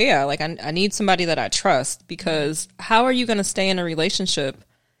like, oh, yeah, like I need somebody that I trust, because how are you going to stay in a relationship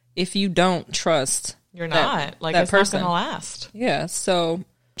if you don't trust You're not. Like, that it's person? not going to last. Yeah. So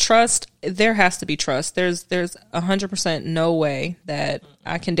trust, there has to be trust. There's 100% no way that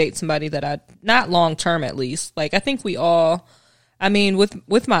I can date somebody that not long term at least. Like, I think we all, I mean,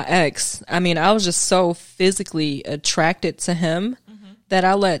 with my ex, I mean, I was just so physically attracted to him that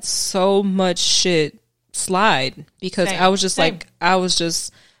I let so much shit slide because I was just like,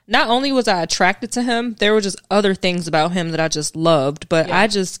 not only was I attracted to him, there were just other things about him that I just loved, but I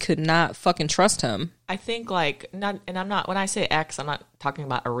just could not fucking trust him. I think, like, when I say ex, I'm not talking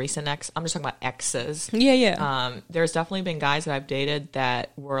about a recent ex. I'm just talking about exes. Yeah. There's definitely been guys that I've dated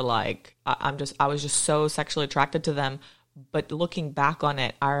that were like, I was just so sexually attracted to them. But looking back on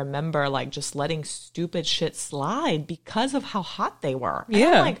it, I remember, like, just letting stupid shit slide because of how hot they were. And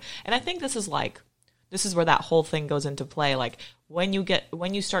I'm like, and I think this is where that whole thing goes into play. Like, when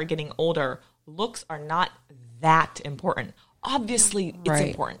you start getting older, looks are not that important. Obviously, it's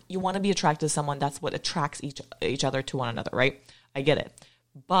important. You want to be attracted to someone. That's what attracts each other to one another, right? I get it.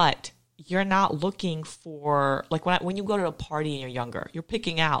 But you're not looking for, like, when you go to a party and you're younger, you're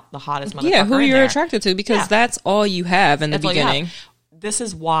picking out the hottest motherfucker. Yeah, who in you're there. attracted to, because that's all you have in the beginning. This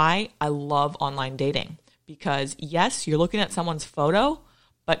is why I love online dating, because yes, you're looking at someone's photo,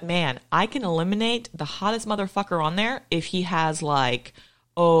 but man, I can eliminate the hottest motherfucker on there if he has like,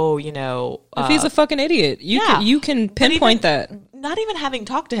 if he's a fucking idiot, you can pinpoint that. Not even having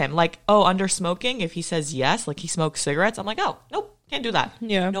talked to him, like, under smoking, if he says yes, like he smokes cigarettes, I'm like, oh, nope, can't do that.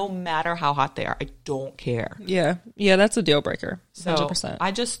 Yeah. No matter how hot they are, I don't care. Yeah. Yeah, that's a deal breaker. 100%.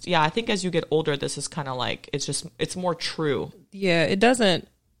 I think as you get older, this is kind of like, it's more true. Yeah, it doesn't.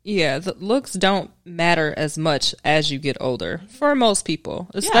 Yeah, the looks don't matter as much as you get older for most people,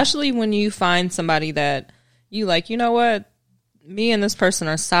 especially when you find somebody that you like, you know what? Me and this person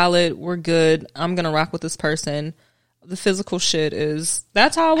are solid. We're good. I'm going to rock with this person. The physical shit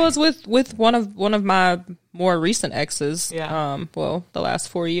that's how I was with one of my more recent exes. Yeah. The last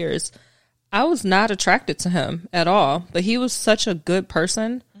 4 years, I was not attracted to him at all, but he was such a good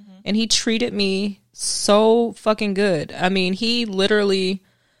person and he treated me so fucking good. I mean, he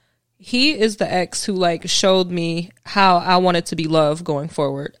is the ex who like showed me how I wanted to be loved going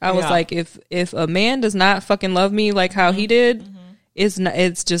forward. I was like, if a man does not fucking love me like how he did,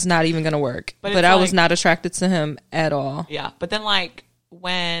 it's just not even gonna work. But I was not attracted to him at all. Yeah, but then like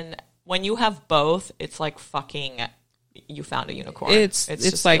when you have both, it's like fucking, you found a unicorn.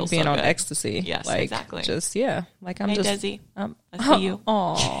 It's like being on ecstasy. Yes, like, exactly. Just like I'm just. Desi, I see you.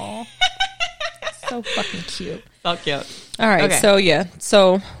 Aw. So fucking cute. So cute. All right. Okay.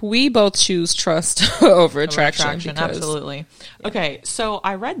 So we both choose trust over attraction. Absolutely. Yeah. Okay. So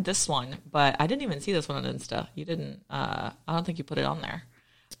I read this one, but I didn't even see this one on Insta. You didn't, I don't think you put it on there.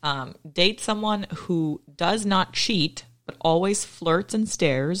 Date someone who does not cheat, but always flirts and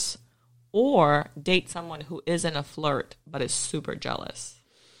stares, or date someone who isn't a flirt, but is super jealous.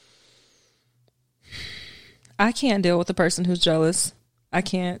 I can't deal with a person who's jealous. I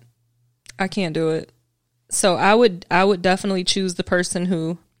can't do it. So I would definitely choose the person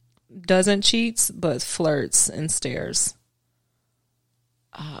who doesn't cheat but flirts and stares.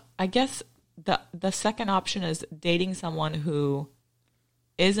 I guess the second option is dating someone who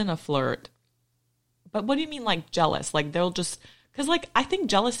isn't a flirt. But what do you mean like jealous? Like they'll just, because like I think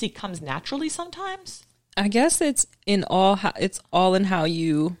jealousy comes naturally sometimes. I guess it's all in how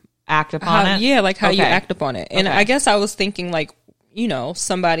you act upon it. Yeah, like how you act upon it. And I guess I was thinking like,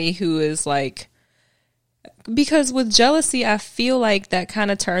 somebody who is like, because with jealousy, I feel like that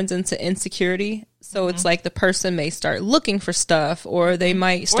kind of turns into insecurity. So it's like the person may start looking for stuff, or they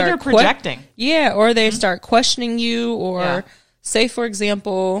might start... Or they're projecting. Or they start questioning you, or say, for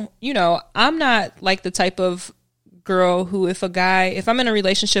example, I'm not like the type of girl who if I'm in a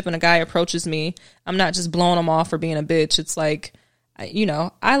relationship and a guy approaches me, I'm not just blowing him off for being a bitch. It's like,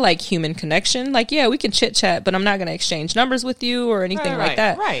 I like human connection. Like, yeah, we can chit chat, but I'm not going to exchange numbers with you or anything like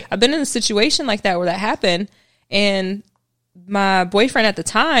that. Right. I've been in a situation like that where that happened, and my boyfriend at the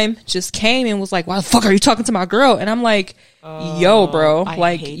time just came and was like, "Why the fuck are you talking to my girl?" And I'm like, "Yo, bro,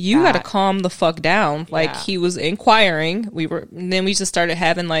 like you got to calm the fuck down." Like he was inquiring. And then we just started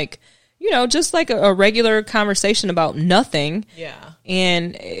having like, just like a regular conversation about nothing. Yeah.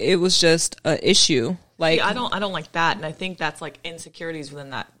 And it was just an issue. Like, see, I don't like that, and I think that's like insecurities within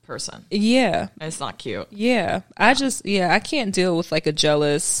that person. Yeah, and it's not cute. Yeah, I can't deal with like a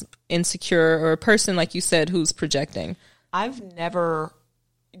jealous, insecure, or a person like you said who's projecting. That's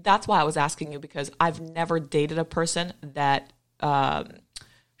why I was asking you, because I've never dated a person that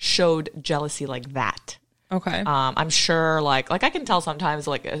showed jealousy like that. Okay. I'm sure like I can tell sometimes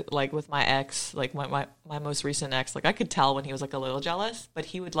like with my ex, like my most recent ex, like I could tell when he was like a little jealous, but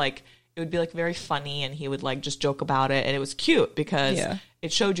he would like, it would be like very funny and he would like just joke about it, and it was cute because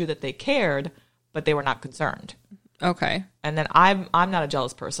it showed you that they cared, but they were not concerned. Okay. And then I'm not a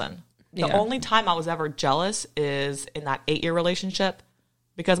jealous person. The only time I was ever jealous is in that 8-year relationship,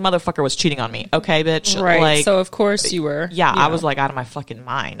 because motherfucker was cheating on me. Okay, bitch. Right. Like, so of course you were. Yeah, I was like out of my fucking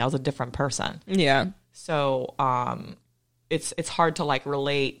mind. I was a different person. Yeah. So it's hard to like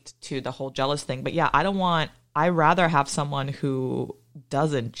relate to the whole jealous thing. But yeah, I rather have someone who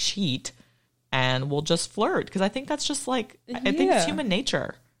doesn't cheat and will just flirt, because I think that's just like, I think it's human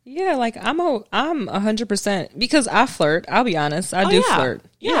nature. Yeah, like I'm 100%, because I flirt. I'll be honest, I do flirt.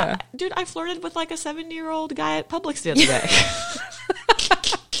 Yeah, dude, I flirted with like a 70-year-old guy at Publix the other day.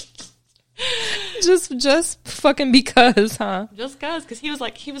 just fucking because, huh? Just because he was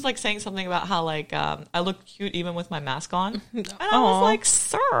like saying something about how like I look cute even with my mask on, and I was like,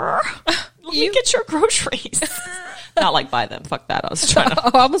 sir, Let me get your groceries. Not like buy them. Fuck that. I was trying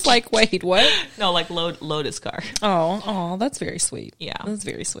to. I was like, wait, what? No, like load his car. Oh, that's very sweet. Yeah. That's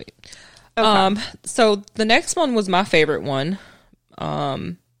very sweet. Okay. So the next one was my favorite one.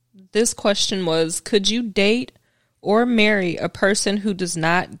 This question was, could you date or marry a person who does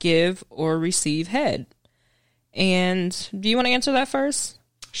not give or receive head? And do you want to answer that first?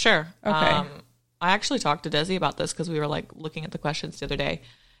 Sure. Okay. I actually talked to Desi about this because we were like looking at the questions the other day,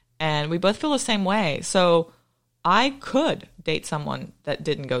 and we both feel the same way. So I could date someone that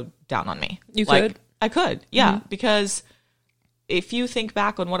didn't go down on me. You could? I could, yeah. Mm-hmm. Because if you think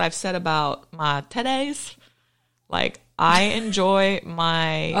back on what I've said about my titties, like I enjoy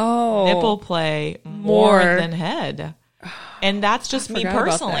my nipple play more than head. And that's just me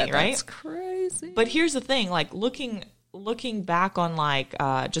personally, right? That's crazy. But here's the thing, like looking back on like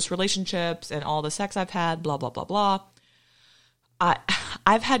just relationships and all the sex I've had, blah, blah, blah, blah.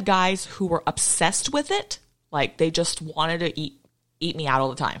 I've had guys who were obsessed with it. Like they just wanted to eat me out all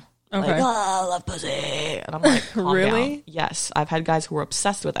the time. Okay. Like, I love pussy. And I'm like, calm really? down. Yes. I've had guys who were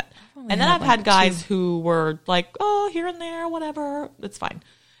obsessed with it. And then I've had guys who were like, oh, here and there, whatever. It's fine.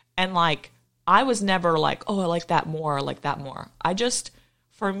 And like, I was never like, oh, I like that more. I like that more.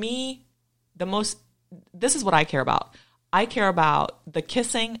 For me, this is what I care about. I care about the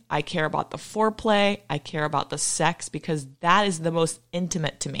kissing. I care about the foreplay. I care about the sex because that is the most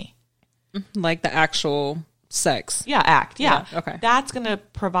intimate to me. Like the actual sex. Yeah, act. Yeah. Okay. That's going to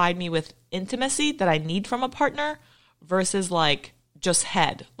provide me with intimacy that I need from a partner versus like just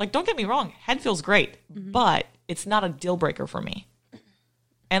head. Like, don't get me wrong. Head feels great, but it's not a deal breaker for me.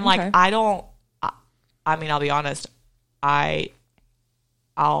 And like, I mean, I'll be honest. I'll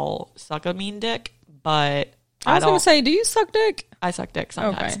suck a mean dick, but I was going to say, do you suck dick? I suck dick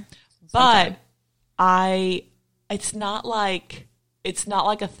sometimes. Okay. But it's not like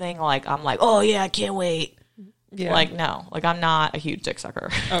a thing like I'm like, oh yeah, I can't wait. Yeah. Like, no, like I'm not a huge dick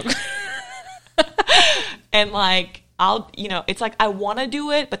sucker. Okay. And like, it's like I want to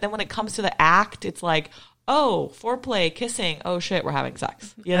do it, but then when it comes to the act, it's like, oh, foreplay, kissing, oh shit, we're having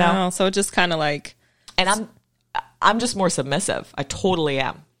sex. You know? So it just kind of like, and I'm just more submissive. I totally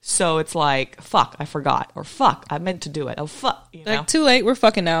am. So it's like, fuck, I forgot. Or fuck, I meant to do it. Oh, fuck. You know? Like, too late, we're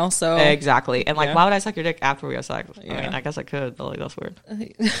fucking now, so. Exactly. And like, why would I suck your dick after we have sex? Yeah. I mean, I guess I could, but like, that's weird.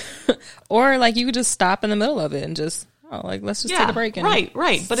 Or like, you could just stop in the middle of it and just, let's just take a break. And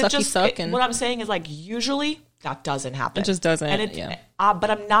right. But what I'm saying is like, usually that doesn't happen. It just doesn't. And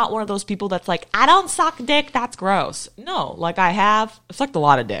but I'm not one of those people that's like, I don't suck dick. That's gross. No, like I've sucked a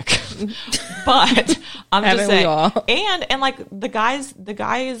lot of dick, but I'm just saying. And like the guys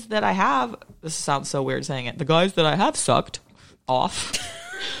that I have, this sounds so weird saying it. The guys that I have sucked off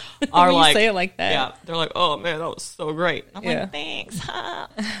are like, say it like that. Yeah, they're like, oh man, that was so great. I'm like, thanks.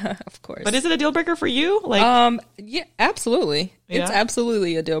 Of course. But is it a deal breaker for you? Like, yeah, absolutely. Yeah. It's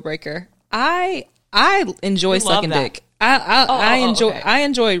absolutely a deal breaker. I enjoy sucking dick. I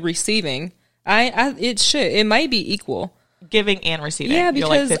enjoy receiving. It might be equal. Giving and receiving. Yeah,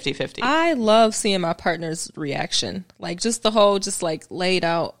 because you're like 50-50. I love seeing my partner's reaction. Like just the whole, just like laid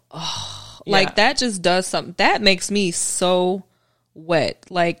out. Oh, like that just does something. That makes me so wet.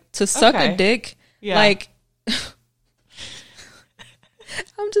 Like to suck a dick. Yeah. Like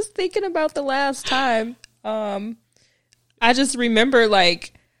I'm just thinking about the last time. I just remember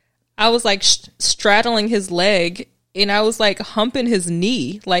like, I was like straddling his leg and I was like humping his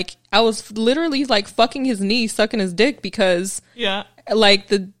knee. Like I was literally like fucking his knee, sucking his dick because like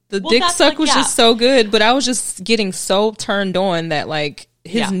the dick suck was just so good. But I was just getting so turned on that like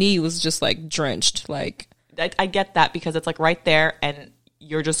his knee was just like drenched. Like I get that because it's like right there and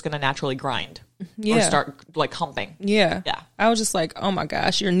you're just going to naturally grind. Or start like humping. Yeah. I was just like, oh my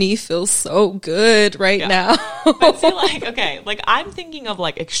gosh, your knee feels so good right now. But see, like, okay, like I'm thinking of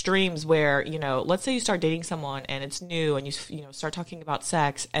like extremes where, let's say you start dating someone and it's new and you start talking about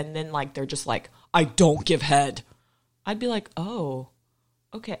sex and then like they're just like, I don't give head. I'd be like, oh,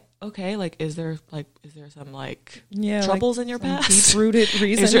 okay. Like, is there some like troubles in your past? Deep-rooted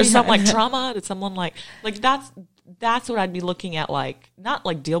reason. Is there some like trauma? Did someone like that's what I'd be looking at, like not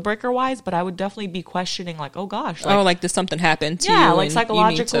like deal breaker wise, but I would definitely be questioning like, oh gosh, like, like did something happen to you? Yeah, like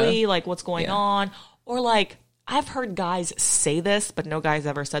psychologically, like what's going on, or like I've heard guys say this, but no guy's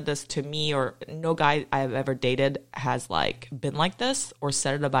ever said this to me, or no guy I've ever dated has like been like this or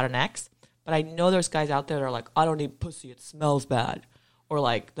said it about an ex. But I know there's guys out there that are like, I don't need pussy, it smells bad. Or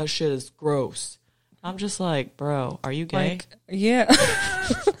like, that shit is gross. I'm just like, bro, are you gay? Like, yeah.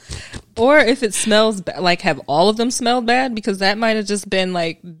 Or if it smells like, have all of them smelled bad? Because that might have just been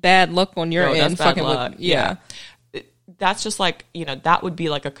like bad luck on your end. That's bad luck. that's just like, you know, that would be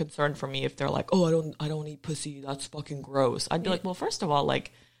like a concern for me if they're like, oh, I don't eat pussy, that's fucking gross. I'd be like, well, first of all,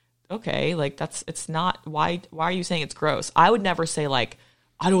 like, okay, like it's not, why are you saying it's gross? I would never say like,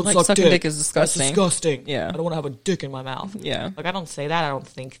 I don't like suck dick is disgusting. That's disgusting. Yeah. I don't want to have a dick in my mouth. Yeah. Like, I don't say that. I don't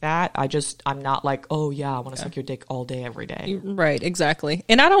think that. I'm not like, oh yeah, I want to suck your dick all day, every day. Right. Exactly.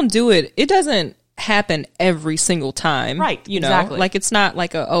 And I don't do it. It doesn't happen every single time. Right. You know, exactly. like it's not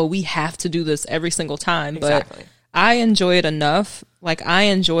like we have to do this every single time. Exactly. But I enjoy it enough. Like, I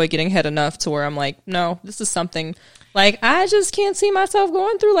enjoy getting head enough to where I'm like, no, this is something, like, I just can't see myself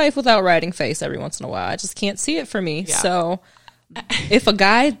going through life without riding face every once in a while. I just can't see it for me. Yeah. So if a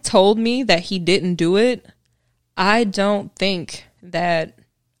guy told me that he didn't do it, I don't think that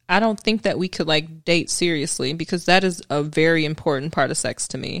we could like date seriously, because that is a very important part of sex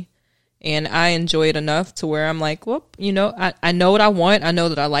to me. And I enjoy it enough to where I'm like, well, you know, I know what I want. I know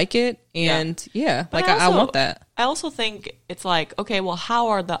that I like it. And like I want that. I also think it's like, okay, well, how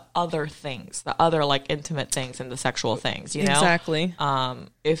are the other things, the other like intimate things and the sexual things, you know? Exactly.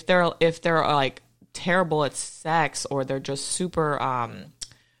 If they're like terrible at sex, or they're just super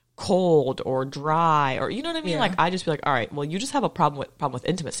cold or dry, or you know what I mean? Yeah. Like, I just be like, all right, well, you just have a problem with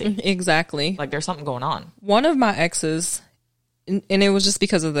intimacy. Exactly. Like, there's something going on. One of my exes, and it was just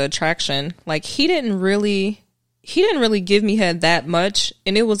because of the attraction, like he didn't really give me head that much,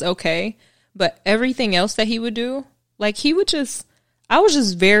 and it was okay. But everything else that he would do, like I was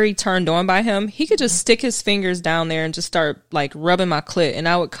just very turned on by him. He could just stick his fingers down there and just start like rubbing my clit, and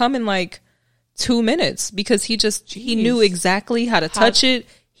I would come in like 2 minutes, because he knew exactly how to touch it.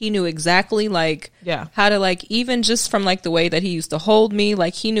 He knew exactly like how to, like, even just from like the way that he used to hold me,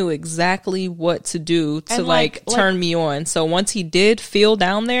 like he knew exactly what to do to like turn me on. So once he did feel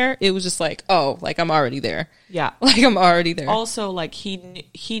down there, it was just like, oh, like I'm already there. Yeah. Like I'm already there. Also, like he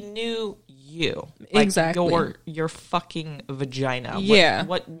knew you. Like, exactly. Your fucking vagina. Yeah.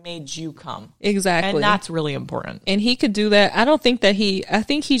 What made you come. Exactly. And that's really important. And he could do that. I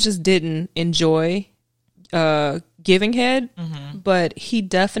think he just didn't enjoy giving head, but he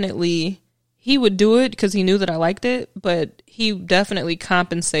would do it because he knew that I liked it, but he definitely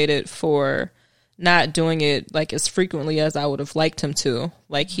compensated for not doing it like as frequently as I would have liked him to.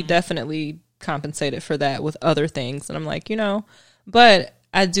 Like he definitely compensated for that with other things, and I'm like, you know, but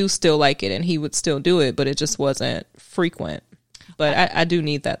I do still like it, and he would still do it, but it just wasn't frequent. But I do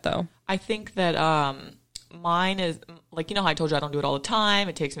need that though. I think that mine is like, you know how I told you I don't do it all the time.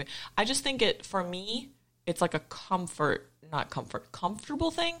 It takes me. I just think for me, it's like a comfortable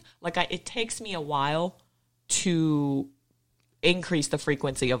thing. Like it takes me a while to increase the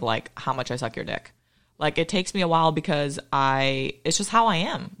frequency of like how much I suck your dick. Like it takes me a while because it's just how I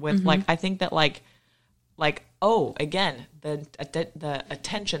am with like, I think that like, oh, again, the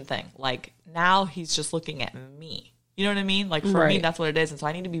attention thing. Like now he's just looking at me. You know what I mean? Like for me, that's what it is. And so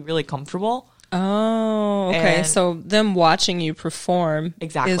I need to be really comfortable. Oh, okay. And so them watching you perform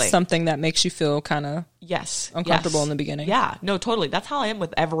is something that makes you feel kind of uncomfortable in the beginning. Yeah, no, totally. That's how I am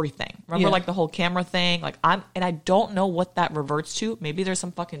with everything. Remember like the whole camera thing? Like and I don't know what that reverts to. Maybe there's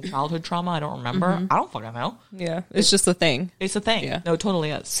some fucking childhood trauma. I don't remember. I don't fucking know. Yeah, it's just a thing. It's a thing. Yeah. No, it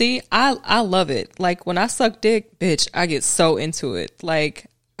totally is. See, I love it. Like when I suck dick, bitch, I get so into it. Like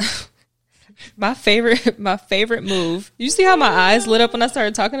my favorite move. You see how my eyes lit up when I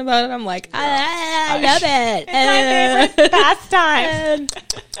started talking about it? I'm like, I love it. It's my favorite pastime.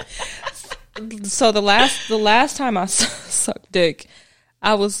 So the last time I sucked dick,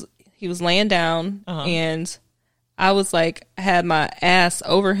 he was laying down and I was like, had my ass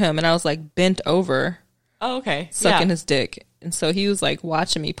over him and I was like bent over. Oh, okay. Sucking his dick. And so he was like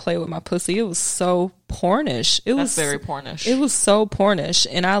watching me play with my pussy. It was so pornish. That's very pornish. It was so pornish.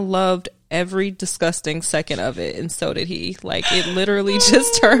 And I loved every disgusting second of it. And so did he. Like it literally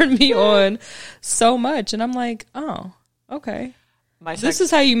just turned me on so much. And I'm like, oh, okay. This is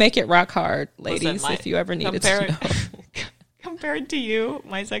how you make it rock hard, ladies, if you ever needed to know. Compared to you,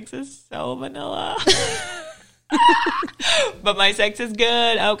 my sex is so vanilla. But my sex is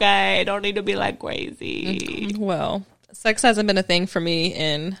good. Okay. I don't need to be like crazy. Well, sex hasn't been a thing for me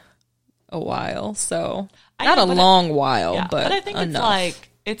in a while, so not a long while, but I think enough.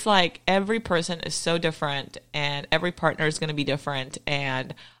 It's like every person is so different, and every partner is going to be different,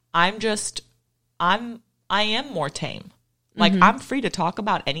 and I am more tame. Like I'm free to talk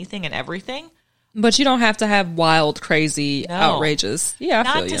about anything and everything, but you don't have to have wild, crazy, outrageous. Yeah,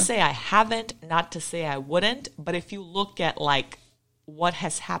 not to say I haven't, not to say I wouldn't, but if you look at like what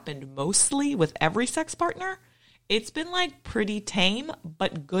has happened mostly with every sex partner, it's been like pretty tame,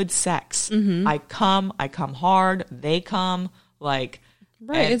 but good sex. I come hard, they come, like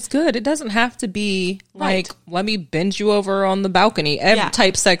Right, And it's good. It doesn't have to be like, let me bend you over on the balcony.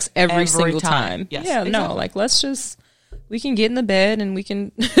 Type sex every single time. Yes, yeah, exactly. no, like we can get in the bed and we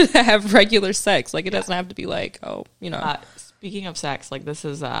can have regular sex. Like it doesn't have to be like, speaking of sex, like this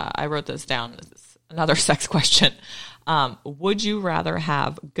is, I wrote this down. This is another sex question. Would you rather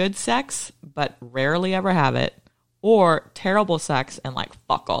have good sex but rarely ever have it, or terrible sex and like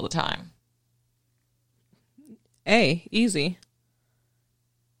fuck all the time? Easy.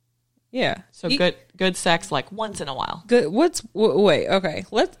 Yeah. So good sex like once in a while. Good. Wait, okay.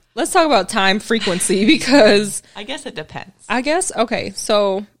 Let's talk about time frequency because I guess it depends. Okay.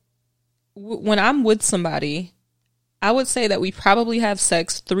 So when I'm with somebody, I would say that we probably have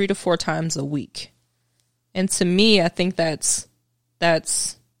sex 3 to 4 times a week. And to me, I think that's high.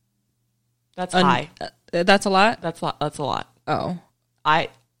 That's a lot? That's a lot. Oh. I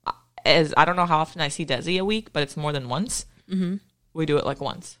don't know how often I see Desi a week, but it's more than once. Mm-hmm. We do it like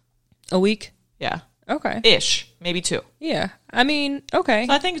once a week. Yeah. Okay. Ish, maybe 2. Yeah. I mean, okay.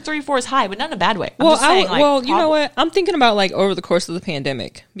 So I think 3, 4 is high, but not in a bad way. You know what? I'm thinking about like over the course of the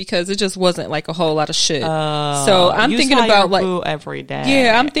pandemic because it just wasn't like a whole lot of shit. So I'm thinking about like every day.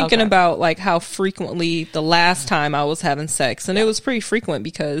 Yeah, I'm thinking about like how frequently the last time I was having sex, and it was pretty frequent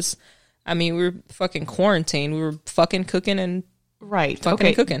because, I mean, we were fucking quarantined. We were fucking cooking and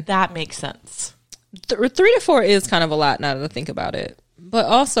fucking cooking. That makes sense. 3 to 4 is kind of a lot now that I think about it. But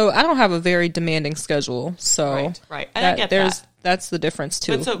also, I don't have a very demanding schedule, so right. And I get that. That's the difference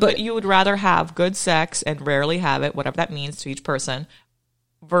too. But you would rather have good sex and rarely have it, whatever that means to each person,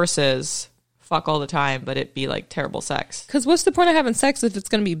 versus fuck all the time, but it be like terrible sex. Because what's the point of having sex if it's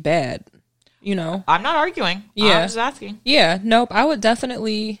going to be bad? You know, I'm not arguing. Yeah, I'm just asking. Yeah, nope. I would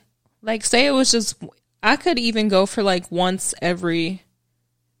definitely like say it was just. I could even go for like one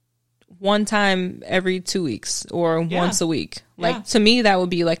time every 2 weeks or once a week. Like to me, that would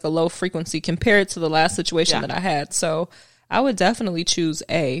be like a low frequency compared to the last situation that I had. So I would definitely choose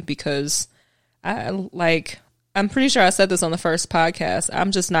A because I'm pretty sure I said this on the first podcast. I'm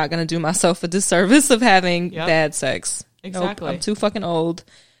just not going to do myself a disservice of having bad sex. Exactly. Nope, I'm too fucking old.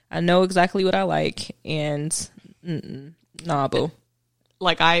 I know exactly what I like and nah, boo.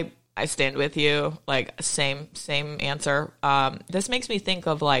 Like I stand with you, like same answer. This makes me think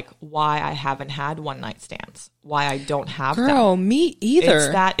of like why I haven't had one night stands, why I don't have them. Girl, me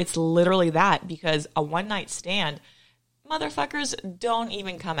either. It's literally that, because a one night stand, motherfuckers don't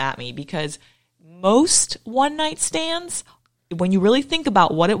even come at me, because most one night stands, when you really think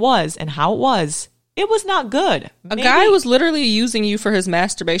about what it was and how it was not good. A guy was literally using you for his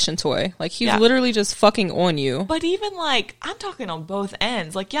masturbation toy. Like, he's literally just fucking on you. But even, like, I'm talking on both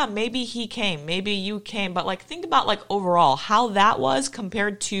ends. Like, yeah, maybe he came. Maybe you came. But, like, think about, like, overall, how that was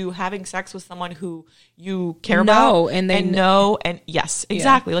compared to having sex with someone who you care about. And know. And, yes,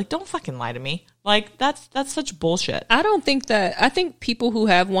 exactly. Like, don't fucking lie to me. Like, that's such bullshit. I think people who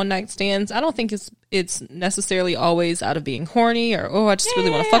have one night stands, I don't think it's necessarily always out of being horny or, I just really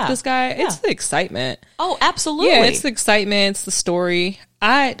want to fuck this guy. Yeah. It's the excitement. Oh, absolutely. Yeah, it's the excitement. It's the story.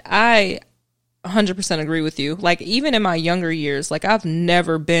 I 100% agree with you. Like, even in my younger years, like, I've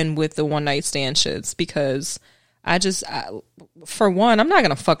never been with the one night stand shits because for one, I'm not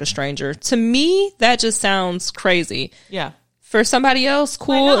going to fuck a stranger. To me, that just sounds crazy. Yeah. For somebody else,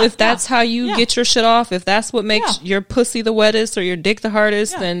 cool. If that's how you get your shit off, if that's what makes your pussy the wettest or your dick the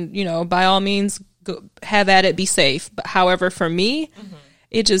hardest, then, by all means, go, have at it, be safe. But however, for me,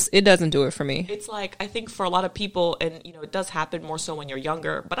 it doesn't do it for me. It's like, I think for a lot of people, and, it does happen more so when you're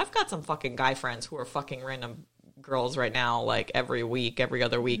younger, but I've got some fucking guy friends who are fucking random girls right now, like every week, every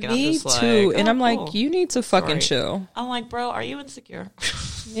other week. And me I'm just too. Like, and I'm cool. Like, you need to fucking chill. I'm like, bro, are you insecure?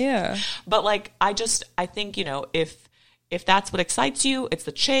 Yeah. But like, I think, if that's what excites you, it's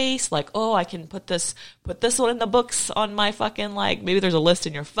the chase. Like, oh, I can put this one in the books on my fucking, like, maybe there's a list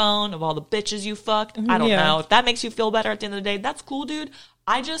in your phone of all the bitches you fucked. I don't know. If that makes you feel better at the end of the day, that's cool, dude.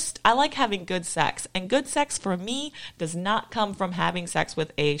 I like having good sex. And good sex for me does not come from having sex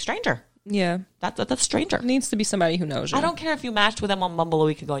with a stranger. Yeah. That's stranger. It needs to be somebody who knows you. I don't care if you matched with them on Bumble a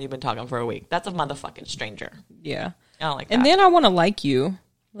week ago and you've been talking for a week. That's a motherfucking stranger. Yeah. I don't like that. And then I want to like you.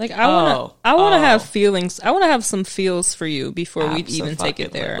 Like, I want to have feelings. I want to have some feels for you before we even take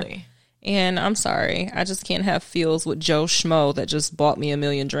it there. And I'm sorry, I just can't have feels with Joe Schmo that just bought me 1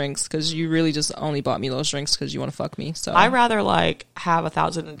 million drinks, because you really just only bought me those drinks because you want to fuck me. So I'd rather like have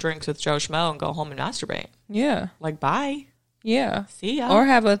 1,000 drinks with Joe Schmo and go home and masturbate. Yeah. Like, bye. Yeah. See ya. Or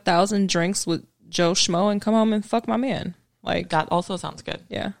have 1,000 drinks with Joe Schmo and come home and fuck my man. Like, that also sounds good.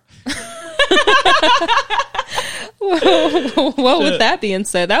 Yeah. Well, with that being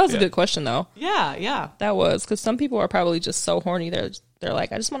said, that was a good question, though. Yeah. That was, because some people are probably just so horny. They're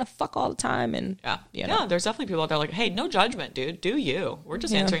like, I just want to fuck all the time. And yeah, there's definitely people out there like, hey, no judgment, dude. Do you? We're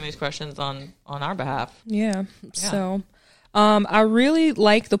just answering these questions on our behalf. Yeah. So, I really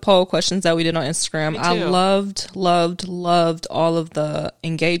like the poll questions that we did on Instagram. I loved all of the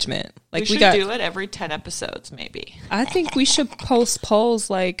engagement. Like we should do it every 10 episodes, maybe. I think we should post polls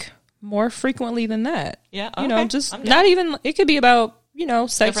like more frequently than that. Yeah. Okay. You know, just not even, it could be about, you know,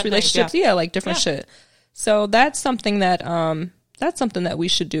 sex, different relationships. Things, like different shit. So that's something that, we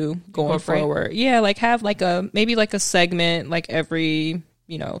should do going forward. Yeah. Like have like maybe like a segment, like every,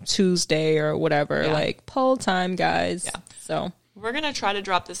 you know, Tuesday or whatever, like poll time, guys. Yeah. So we're going to try to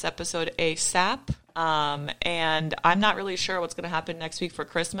drop this episode ASAP. And I'm not really sure what's going to happen next week for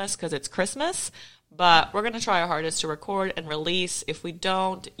Christmas because it's Christmas, but we're going to try our hardest to record and release. If we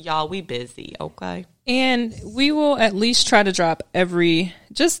don't, y'all, we busy. Okay. And we will at least try to drop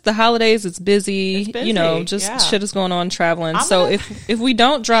just the holidays. It's busy. You know, just shit is going on traveling. If we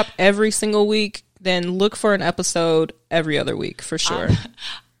don't drop every single week, then look for an episode every other week for sure.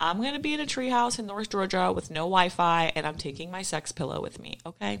 I'm going to be in a treehouse in North Georgia with no Wi-Fi, and I'm taking my sex pillow with me.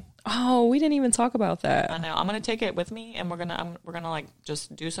 Okay. Oh, we didn't even talk about that. I know. I'm going to take it with me, and we're going to like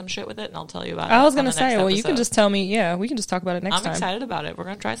just do some shit with it, and I'll tell you about it. I was going to say, well, you can just tell me. Yeah, we can just talk about it next time. I'm excited about it. We're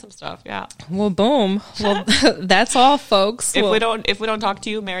going to try some stuff. Yeah. Well, boom. Well, that's all, folks. If we don't talk to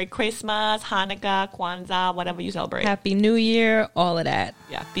you, Merry Christmas, Hanukkah, Kwanzaa, whatever you celebrate. Happy New Year, all of that.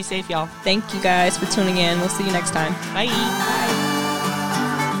 Yeah. Be safe, y'all. Thank you guys for tuning in. We'll see you next time. Bye. Bye.